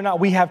not whether or not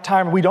we have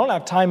time or we don't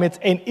have time. It's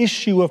an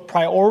issue of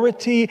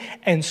priority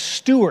and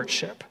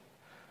stewardship.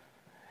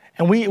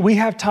 And we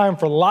have time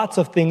for lots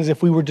of things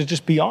if we were to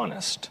just be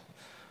honest.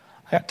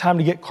 I got time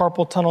to get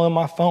carpal tunnel in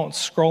my phone,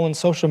 scrolling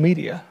social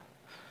media.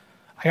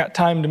 I got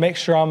time to make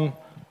sure I'm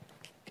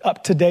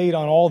up to date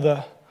on all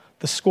the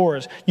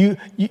scores. You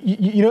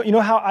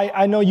know how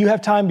I know you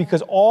have time?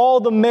 Because all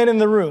the men in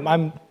the room,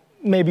 I'm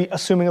maybe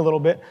assuming a little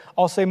bit,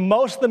 I'll say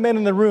most of the men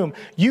in the room,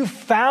 you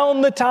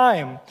found the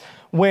time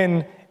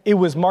when it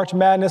was March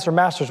Madness or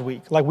Masters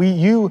Week. Like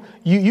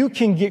you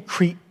can get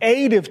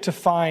creative to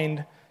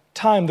find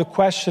time. The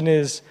question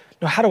is,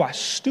 how do I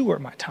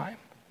steward my time?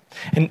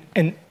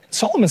 And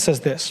Solomon says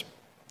this.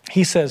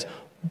 He says,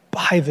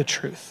 buy the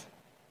truth.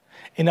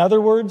 In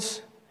other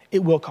words,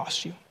 it will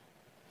cost you.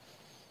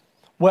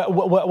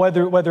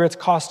 Whether it's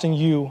costing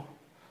you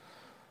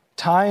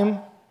time,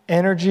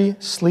 energy,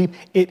 sleep,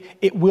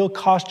 it will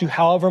cost you.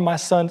 However, my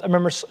sons, I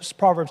remember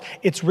Proverbs,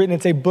 it's written,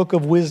 it's a book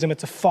of wisdom.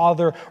 It's a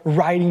father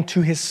writing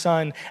to his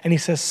son. And he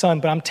says, son,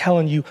 but I'm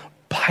telling you,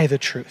 buy the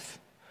truth.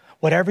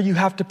 Whatever you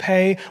have to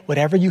pay,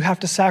 whatever you have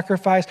to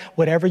sacrifice,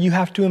 whatever you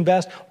have to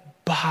invest,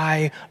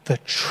 buy the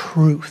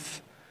truth.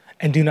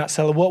 And do not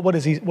sell it. What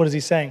is he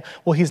saying?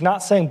 Well, he's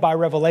not saying by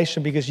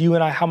revelation, because you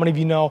and I, how many of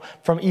you know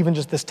from even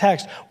just this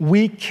text,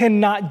 we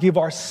cannot give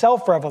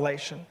ourselves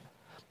revelation.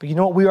 But you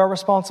know what we are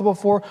responsible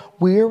for?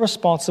 We are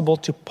responsible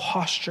to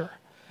posture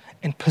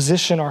and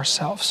position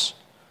ourselves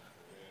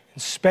in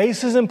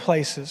spaces and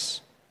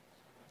places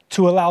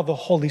to allow the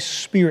Holy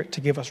Spirit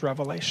to give us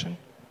revelation.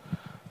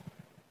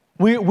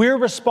 We're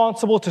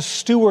responsible to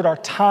steward our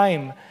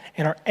time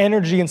and our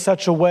energy in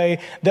such a way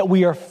that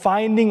we are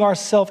finding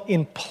ourselves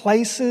in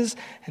places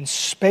and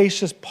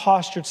spacious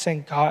postured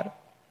saying, God,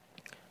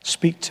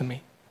 speak to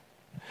me.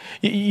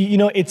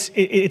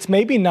 It's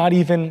maybe not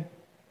even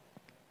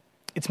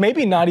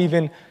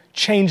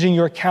changing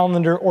your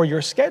calendar or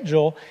your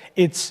schedule.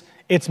 It's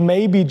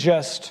maybe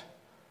just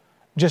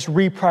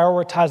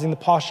reprioritizing the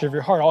posture of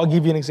your heart. I'll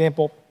give you an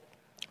example.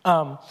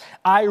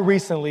 I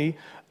recently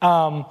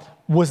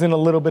was in a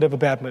little bit of a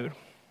bad mood.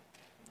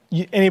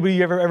 Anybody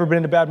you ever been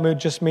in a bad mood?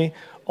 Just me,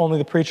 only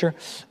the preacher.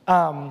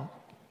 But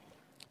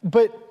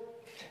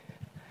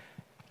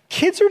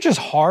kids are just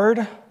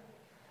hard.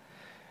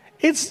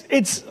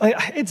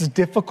 It's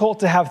difficult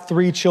to have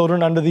 3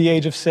 children under the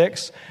age of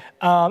 6.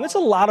 It's a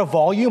lot of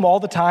volume all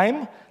the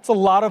time. It's a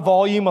lot of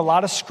volume, a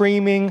lot of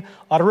screaming,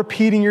 a lot of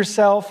repeating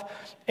yourself.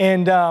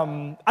 And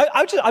I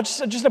was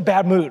just in a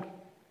bad mood.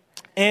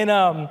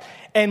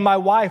 And my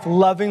wife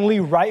lovingly,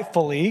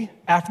 rightfully,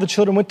 after the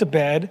children went to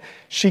bed,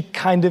 she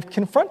kind of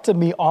confronted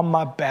me on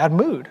my bad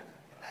mood.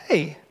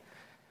 Hey.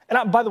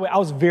 And by the way, I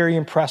was very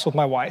impressed with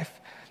my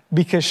wife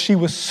because she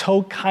was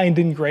so kind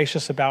and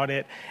gracious about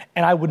it.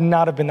 And I would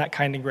not have been that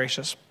kind and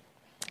gracious.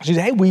 She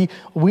said, hey, we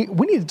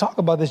need to talk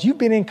about this. You've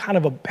been in kind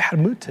of a bad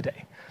mood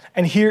today.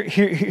 And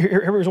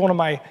here was one of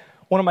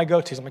my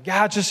go-tos. I'm like,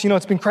 yeah, just,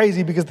 it's been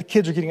crazy because the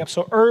kids are getting up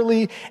so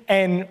early.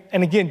 And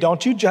again,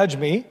 don't you judge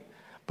me.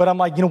 But I'm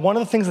like, one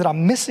of the things that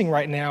I'm missing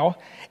right now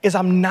is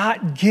I'm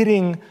not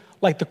getting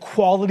like the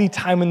quality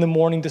time in the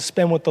morning to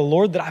spend with the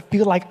Lord that I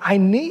feel like I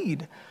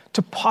need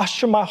to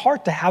posture my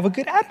heart to have a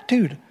good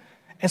attitude.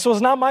 And so it's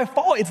not my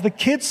fault. It's the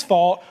kids'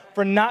 fault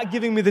for not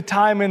giving me the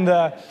time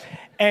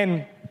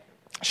and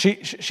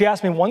she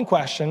asked me one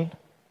question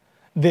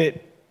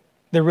that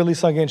really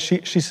sunk in.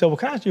 She said, well,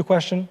 can I ask you a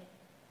question?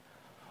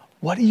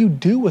 What do you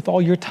do with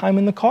all your time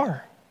in the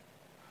car?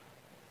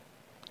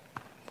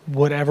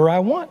 Whatever I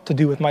want to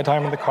do with my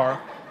time in the car.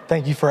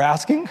 Thank you for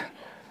asking.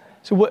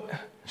 So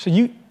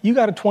you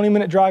got a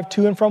 20-minute drive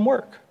to and from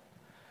work.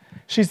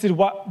 She said,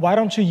 why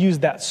don't you use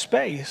that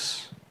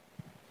space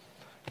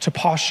to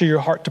posture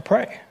your heart to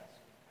pray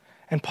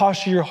and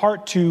posture your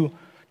heart to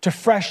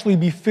freshly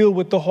be filled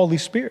with the Holy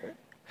Spirit?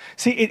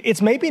 See,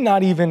 it's maybe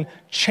not even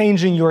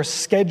changing your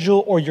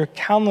schedule or your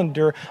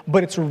calendar,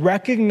 but it's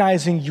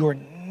recognizing your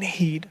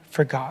need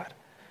for God.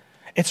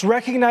 It's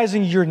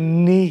recognizing your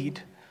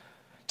need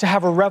to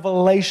have a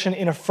revelation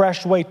in a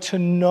fresh way, to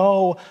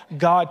know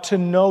God, to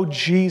know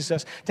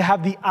Jesus, to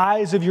have the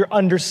eyes of your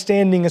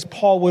understanding, as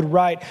Paul would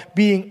write,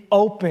 being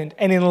opened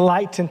and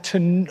enlightened to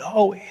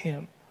know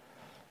Him.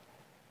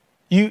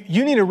 You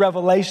need a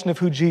revelation of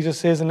who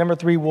Jesus is. And number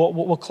 3,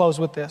 we'll close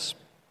with this.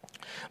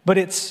 But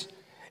it's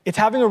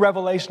having a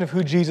revelation of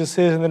who Jesus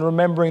is and then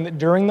remembering that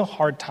during the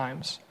hard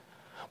times,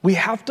 we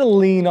have to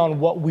lean on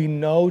what we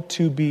know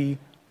to be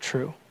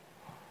true.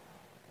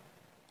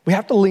 We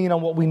have to lean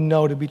on what we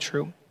know to be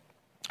true.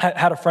 I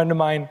had a friend of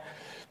mine,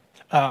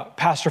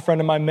 pastor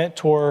friend of mine,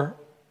 mentor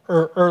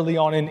early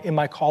on in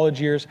my college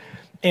years,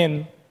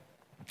 and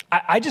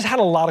I just had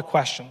a lot of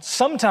questions.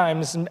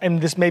 Sometimes, and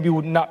this maybe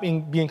would not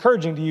be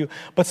encouraging to you,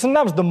 but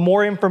sometimes the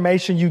more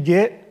information you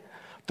get,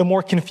 the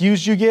more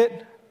confused you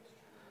get.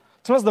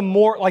 Sometimes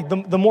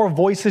the more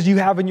voices you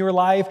have in your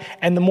life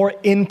and the more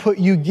input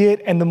you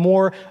get and the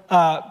more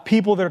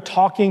people that are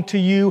talking to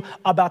you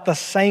about the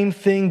same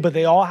thing, but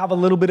they all have a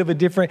little bit of a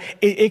different,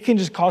 it can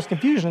just cause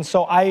confusion.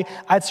 So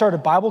I'd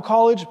started Bible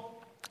college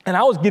and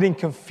I was getting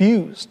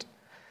confused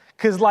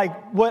because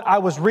what I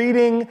was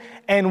reading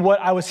and what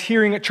I was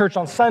hearing at church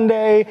on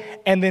Sunday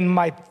and then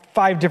my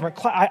 5 different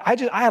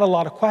classes, I had a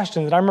lot of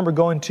questions. And I remember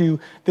going to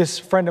this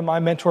friend of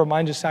mine, mentor of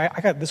mine, just say,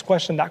 I got this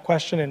question, that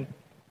question, and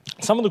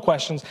some of the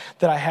questions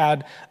that I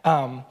had,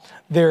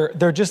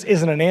 there just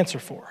isn't an answer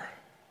for.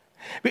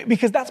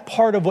 Because that's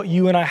part of what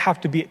you and I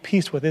have to be at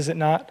peace with, is it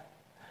not?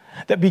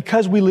 That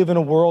because we live in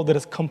a world that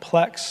is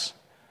complex,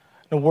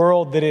 in a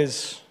world that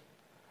is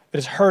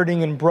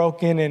hurting and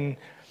broken,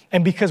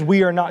 and because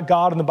we are not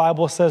God, and the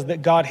Bible says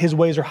that God, His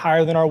ways are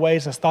higher than our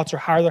ways, His thoughts are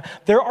higher than,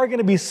 there are going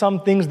to be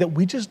some things that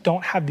we just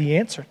don't have the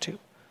answer to.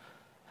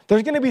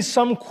 There's going to be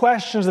some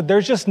questions that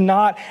there's just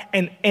not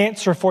an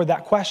answer for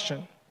that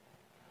question.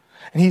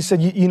 And he said,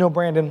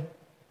 Brandon,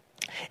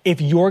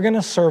 if you're going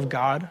to serve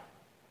God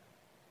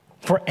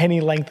for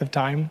any length of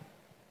time,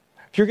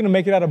 if you're going to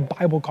make it out of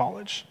Bible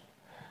college,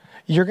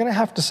 you're going to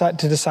have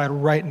to decide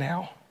right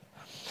now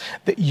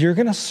that you're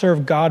going to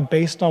serve God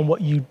based on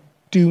what you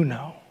do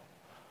know,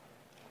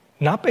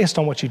 not based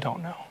on what you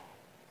don't know.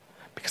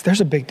 Because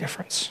there's a big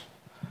difference.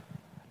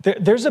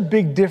 There's a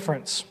big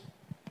difference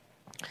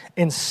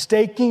in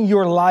staking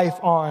your life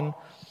on,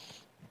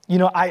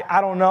 I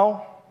don't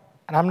know,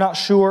 and I'm not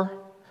sure.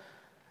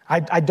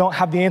 I don't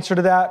have the answer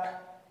to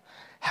that.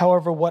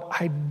 However, what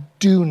I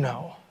do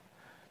know,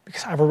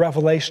 because I have a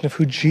revelation of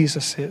who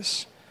Jesus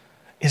is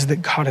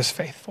that God is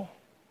faithful.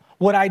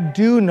 What I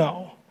do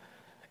know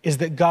is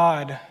that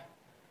God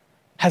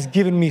has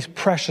given me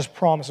precious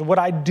promises. What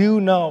I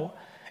do know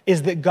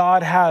is that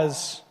God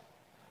has,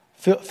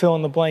 fill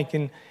in the blank,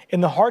 and in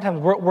the hard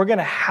times, we're going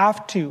to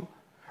have to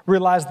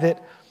realize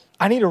that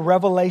I need a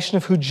revelation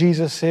of who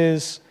Jesus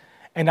is,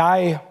 and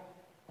I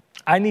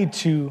need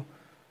to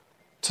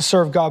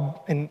serve God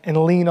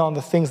and lean on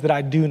the things that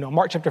I do know.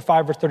 Mark chapter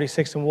 5, verse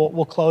 36, and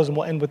we'll close and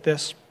we'll end with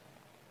this.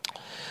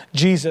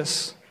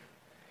 Jesus,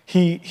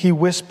 he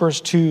whispers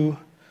to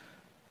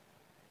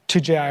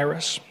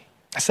Jairus.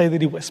 I say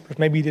that he whispers.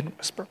 Maybe he didn't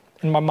whisper.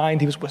 In my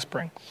mind, he was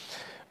whispering.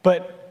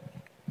 But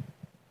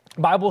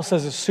the Bible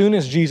says as soon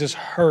as Jesus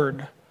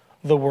heard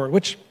the word,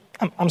 which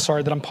I'm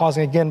sorry that I'm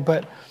pausing again,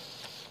 but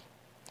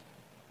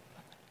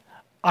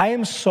I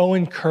am so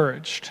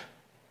encouraged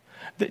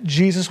that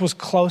Jesus was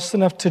close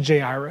enough to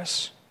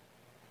Jairus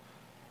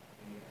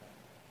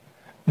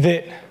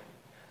that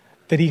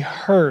he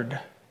heard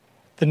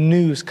the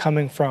news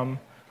coming from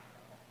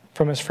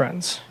his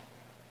friends.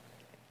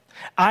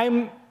 I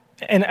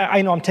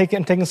know I'm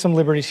taking some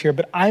liberties here,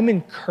 but I'm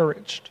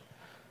encouraged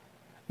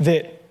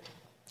that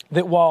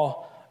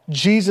while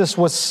Jesus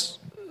was,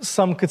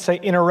 some could say,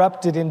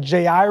 interrupted in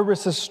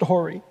Jairus'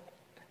 story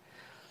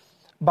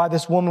by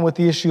this woman with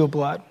the issue of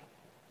blood,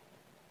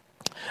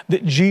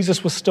 that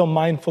Jesus was still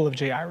mindful of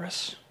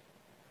Jairus.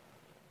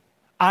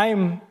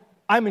 I'm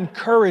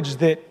encouraged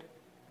that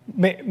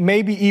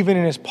maybe even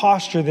in his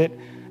posture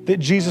that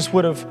Jesus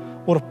would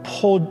have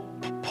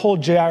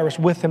pulled Jairus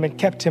with him and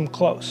kept him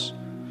close.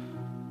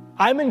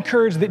 I'm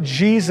encouraged that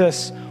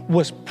Jesus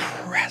was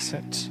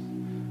present.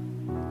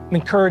 I'm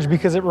encouraged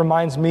because it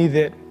reminds me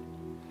that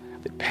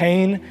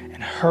pain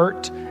and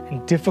hurt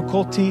and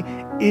difficulty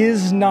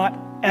is not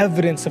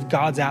evidence of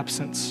God's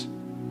absence.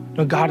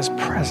 No, God is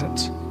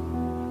present.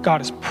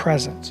 God is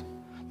present.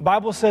 The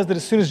Bible says that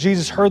as soon as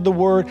Jesus heard the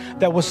word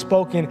that was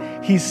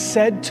spoken, he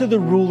said to the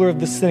ruler of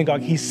the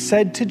synagogue, he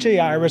said to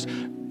Jairus,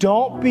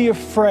 don't be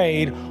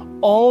afraid,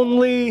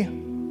 only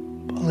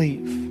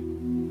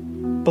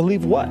believe.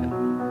 Believe what?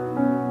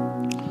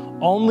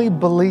 Only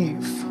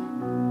believe.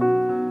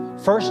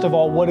 First of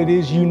all, what it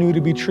is you knew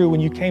to be true when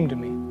you came to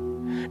me.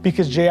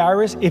 Because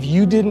Jairus, if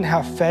you didn't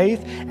have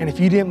faith and if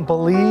you didn't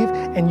believe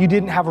and you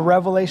didn't have a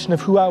revelation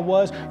of who I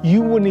was,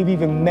 you wouldn't have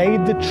even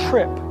made the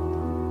trip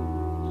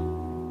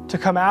to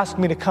come ask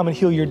me to come and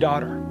heal your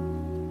daughter.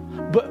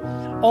 But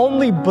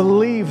only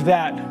believe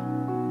that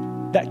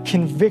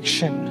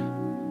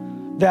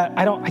conviction that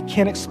I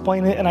can't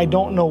explain it and I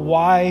don't know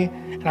why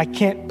and I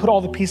can't put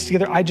all the pieces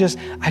together. I just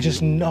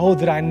know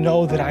that I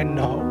know that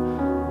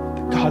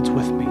God's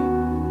with me.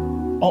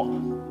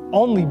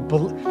 Only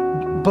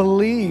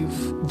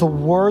believe the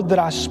word that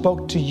I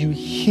spoke to you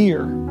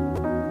here,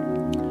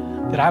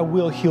 that I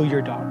will heal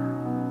your daughter.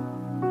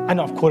 I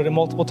know I've quoted it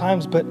multiple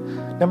times, but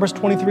Numbers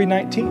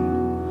 23:19,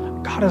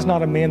 God is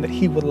not a man that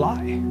he would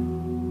lie.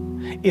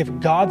 If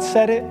God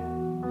said it,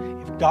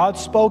 if God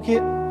spoke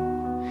it,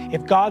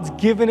 if God's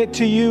given it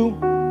to you,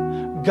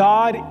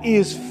 God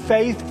is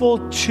faithful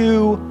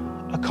to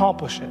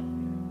accomplish it.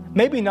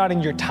 Maybe not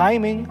in your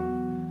timing,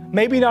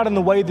 maybe not in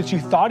the way that you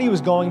thought he was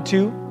going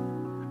to,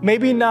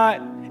 maybe not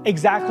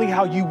exactly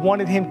how you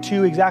wanted him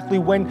to, exactly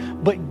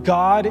when, but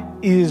God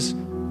is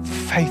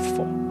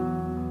faithful.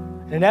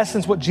 And in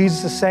essence, what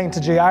Jesus is saying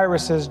to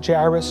Jairus is,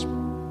 Jairus,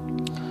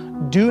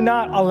 do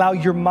not allow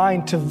your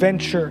mind to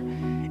venture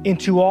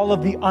into all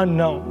of the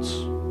unknowns. I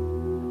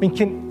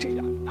mean,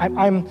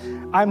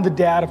 I'm the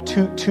dad of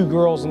two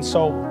girls, and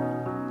so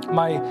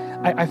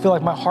I feel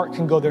like my heart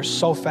can go there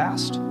so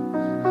fast.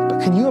 But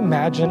can you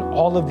imagine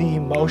all of the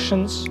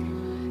emotions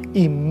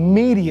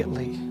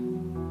immediately?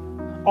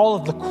 All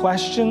of the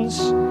questions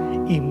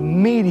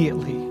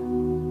immediately.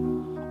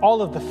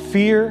 All of the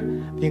fear,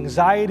 the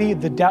anxiety,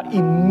 the doubt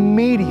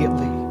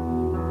immediately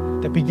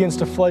that begins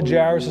to flood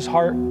Jairus'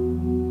 heart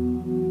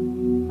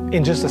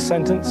in just a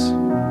sentence.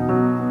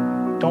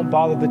 Don't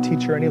bother the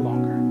teacher any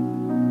longer.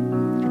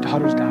 Your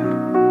daughter's died.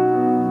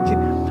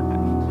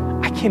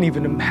 I can't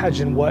even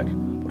imagine what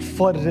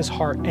flooded his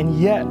heart. And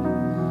yet,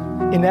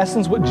 in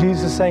essence, what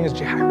Jesus is saying is,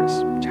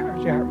 Jairus,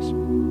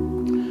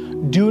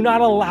 do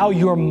not allow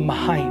your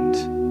mind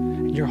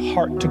and your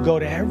heart to go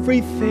to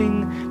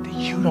everything that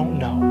you don't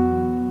know.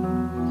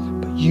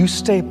 But you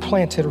stay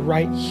planted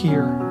right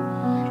here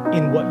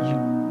in what you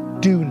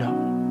do know.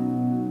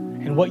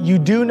 And what you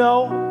do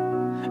know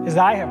is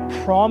I have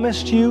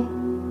promised you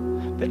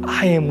that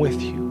I am with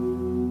you.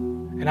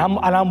 And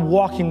I'm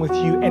walking with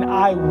you, and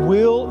I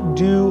will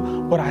do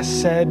what I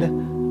said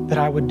that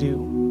I would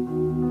do.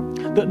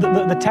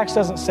 The text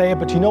doesn't say it,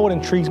 but you know what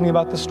intrigues me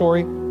about this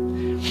story?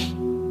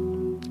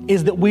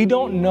 Is that we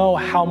don't know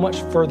how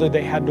much further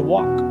they had to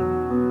walk.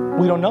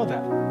 We don't know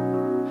that.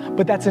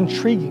 But that's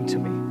intriguing to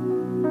me.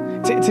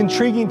 It's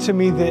intriguing to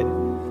me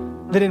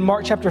that in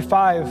Mark chapter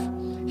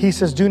 5, he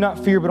says, do not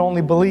fear, but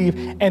only believe.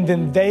 And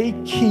then they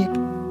keep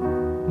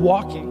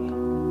walking.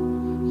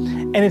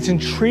 And it's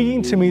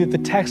intriguing to me that the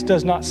text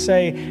does not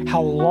say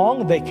how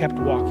long they kept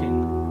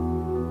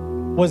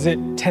walking. Was it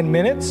 10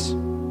 minutes?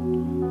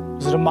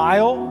 Was it a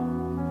mile?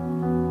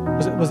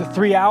 Was it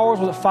 3 hours?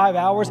 Was it 5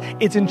 hours?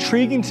 It's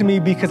intriguing to me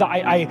because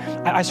I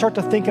start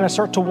to think and I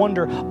start to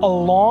wonder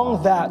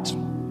along that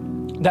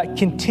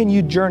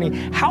continued journey,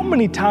 how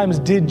many times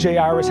did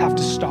Jairus have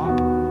to stop?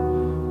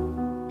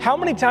 How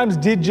many times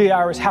did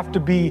Jairus have to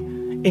be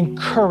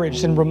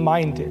encouraged and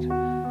reminded?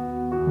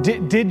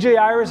 Did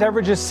Jairus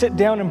ever just sit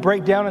down and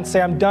break down and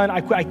say, I'm done,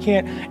 I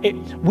can't?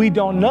 We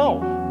don't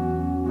know.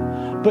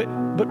 But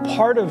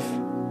part of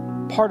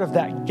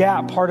that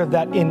gap, part of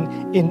that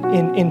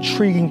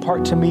intriguing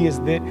part to me is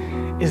that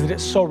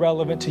it's so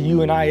relevant to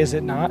you and I, is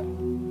it not?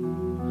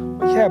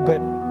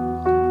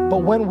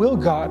 But when will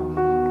God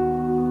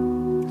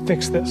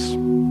fix this? I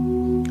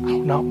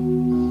don't know.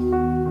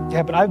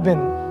 Yeah, but I've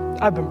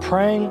been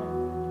praying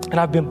and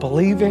I've been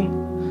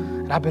believing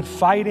and I've been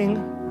fighting,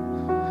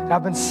 and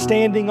I've been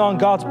standing on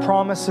God's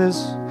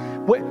promises.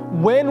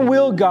 When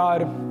will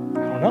God?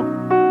 I don't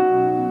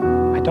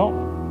know. I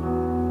don't.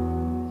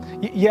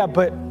 Yeah,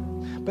 but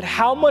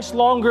how much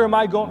longer am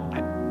I going?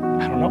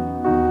 I don't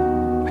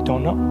know. I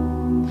don't know.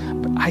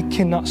 But I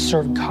cannot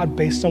serve God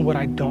based on what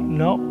I don't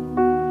know,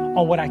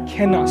 on what I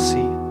cannot see,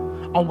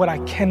 on what I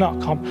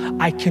cannot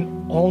come. I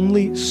can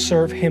only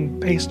serve him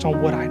based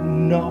on what I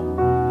know.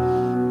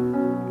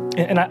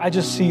 And I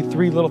just see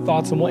three little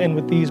thoughts, and we'll end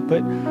with these.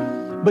 But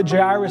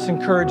Jairus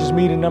encourages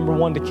me to, number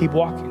one, to keep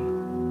walking.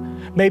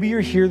 Maybe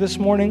you're here this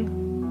morning,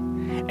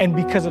 and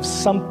because of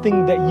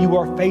something that you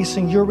are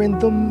facing, you're in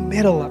the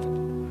middle of it.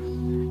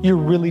 You're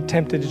really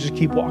tempted to just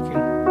keep walking.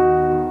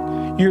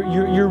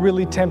 You're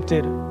really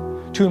tempted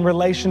to, in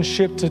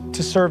relationship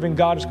to serving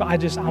God, I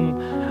just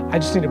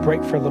need a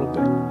break for a little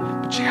bit.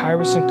 But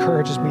Jairus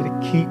encourages me to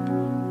keep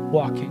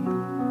walking.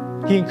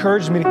 He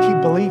encourages me to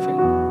keep believing.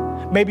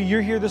 Maybe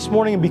you're here this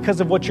morning, and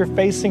because of what you're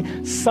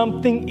facing,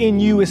 something in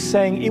you is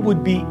saying it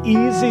would be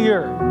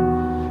easier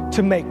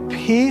to make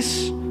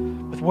peace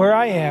with where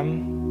I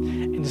am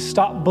and to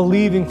stop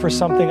believing for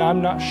something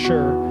I'm not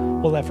sure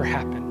will ever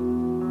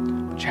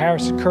happen. But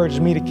Jairus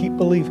encouraged me to keep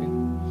believing.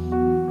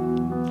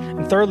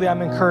 And thirdly,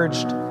 I'm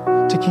encouraged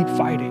to keep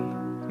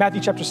fighting.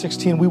 Matthew chapter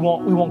 16, we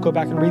won't go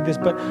back and read this,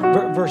 but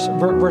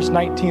verse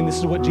 19, this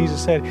is what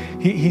Jesus said.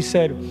 He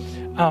said,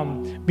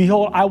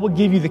 behold, I will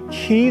give you the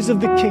keys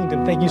of the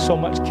kingdom. Thank you so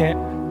much, Kent.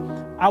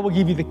 I will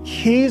give you the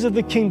keys of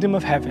the kingdom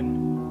of heaven.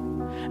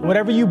 And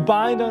whatever you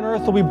bind on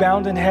earth will be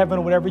bound in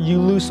heaven. Whatever you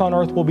loose on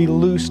earth will be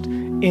loosed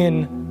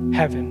in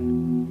heaven.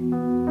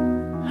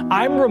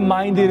 I'm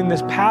reminded in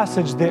this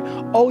passage that,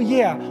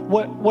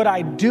 what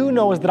I do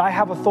know is that I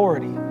have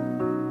authority.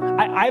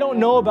 I don't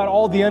know about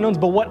all the unknowns,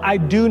 but what I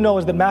do know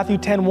is that Matthew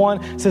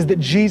 10:1 says that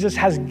Jesus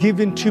has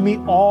given to me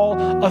all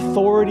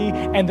authority,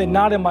 and that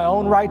not in my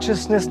own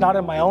righteousness, not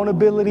in my own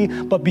ability,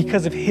 but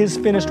because of his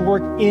finished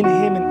work in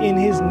him and in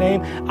his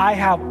name, I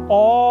have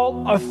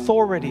all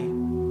authority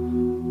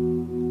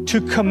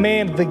to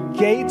command the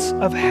gates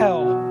of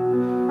hell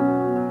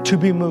to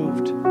be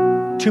moved,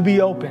 to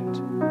be opened,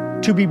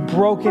 to be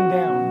broken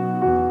down.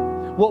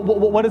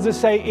 What does it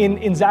say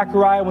in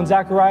Zechariah when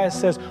Zechariah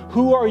says,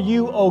 who are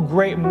you, O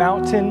great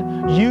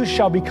mountain? You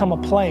shall become a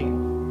plain.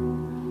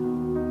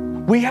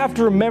 We have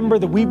to remember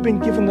that we've been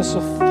given this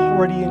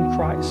authority in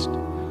Christ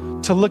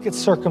to look at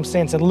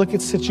circumstance and look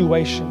at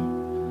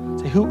situation.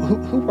 Say,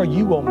 who are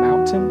you, O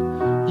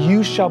mountain?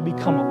 You shall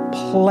become a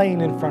plain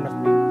in front of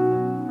me.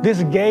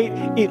 This gate,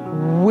 it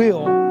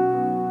will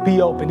be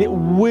opened. It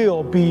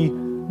will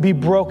be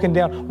broken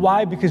down.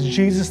 Why? Because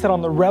Jesus said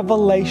on the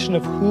revelation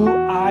of who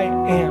I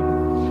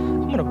am,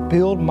 I'm going to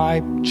build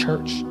my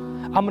church.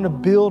 I'm going to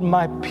build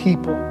my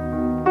people.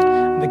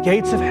 And the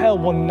gates of hell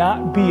will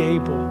not be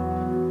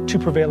able to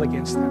prevail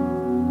against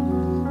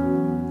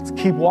them. Let's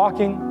keep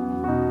walking.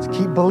 Let's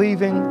keep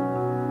believing.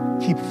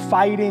 Keep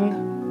fighting.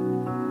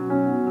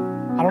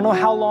 I don't know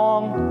how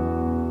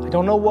long. I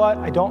don't know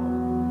what.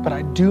 But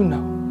I do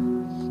know.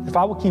 If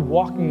I will keep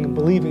walking and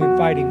believing and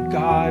fighting,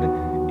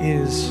 God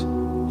is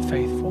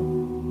faithful.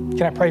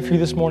 Can I pray for you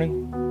this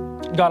morning?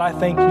 God, I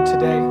thank you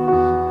today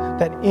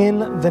that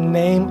in the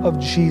name of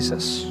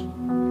Jesus,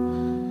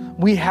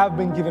 we have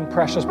been given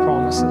precious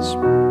promises.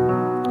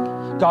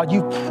 God,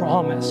 you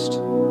promised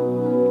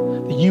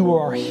that you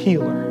are our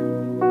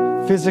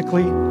healer,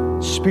 physically,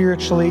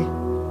 spiritually,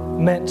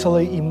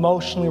 mentally,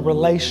 emotionally,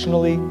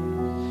 relationally.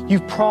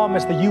 You've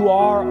promised that you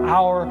are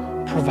our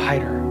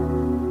provider.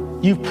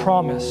 You've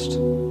promised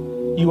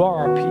you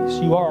are our peace.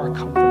 You are our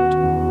comfort.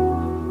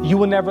 You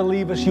will never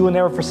leave us. You will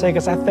never forsake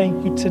us. I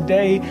thank you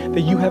today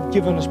that you have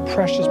given us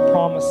precious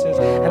promises.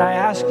 And I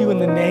ask you in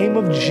the name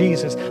of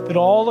Jesus that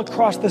all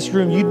across this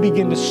room, you'd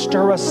begin to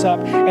stir us up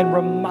and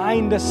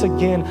remind us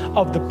again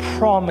of the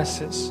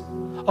promises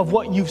of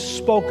what you've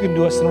spoken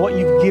to us and what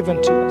you've given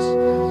to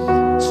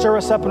us. Stir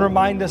us up and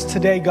remind us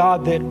today,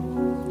 God, that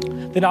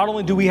not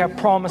only do we have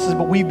promises,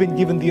 but we've been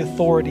given the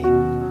authority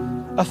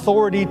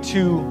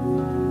to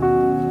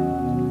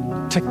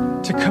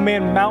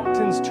command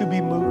mountains to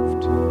be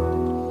moved.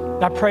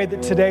 And I pray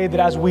that today that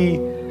as we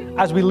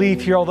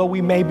leave here, although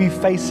we may be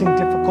facing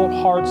difficult,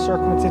 hard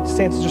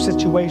circumstances or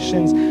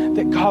situations,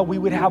 that God, we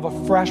would have a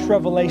fresh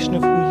revelation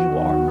of who you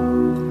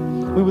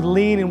are. We would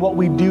lean in what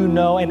we do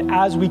know, and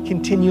as we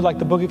continue, like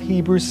the book of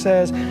Hebrews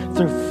says,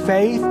 through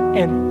faith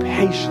and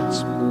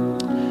patience,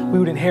 we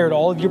would inherit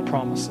all of your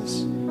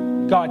promises.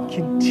 God,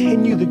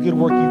 continue the good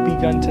work you've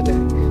begun today.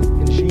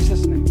 In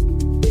Jesus' name.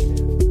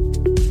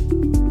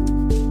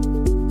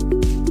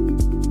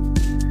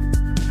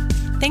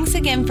 Thanks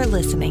again for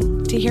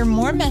listening. To hear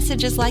more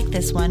messages like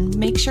this one,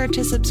 make sure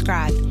to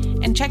subscribe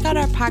and check out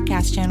our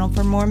podcast channel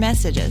for more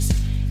messages.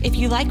 If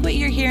you like what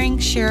you're hearing,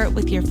 share it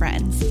with your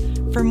friends.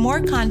 For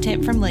more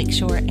content from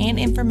Lakeshore and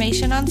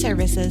information on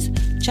services,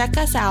 check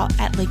us out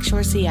at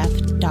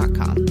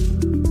lakeshorecf.com.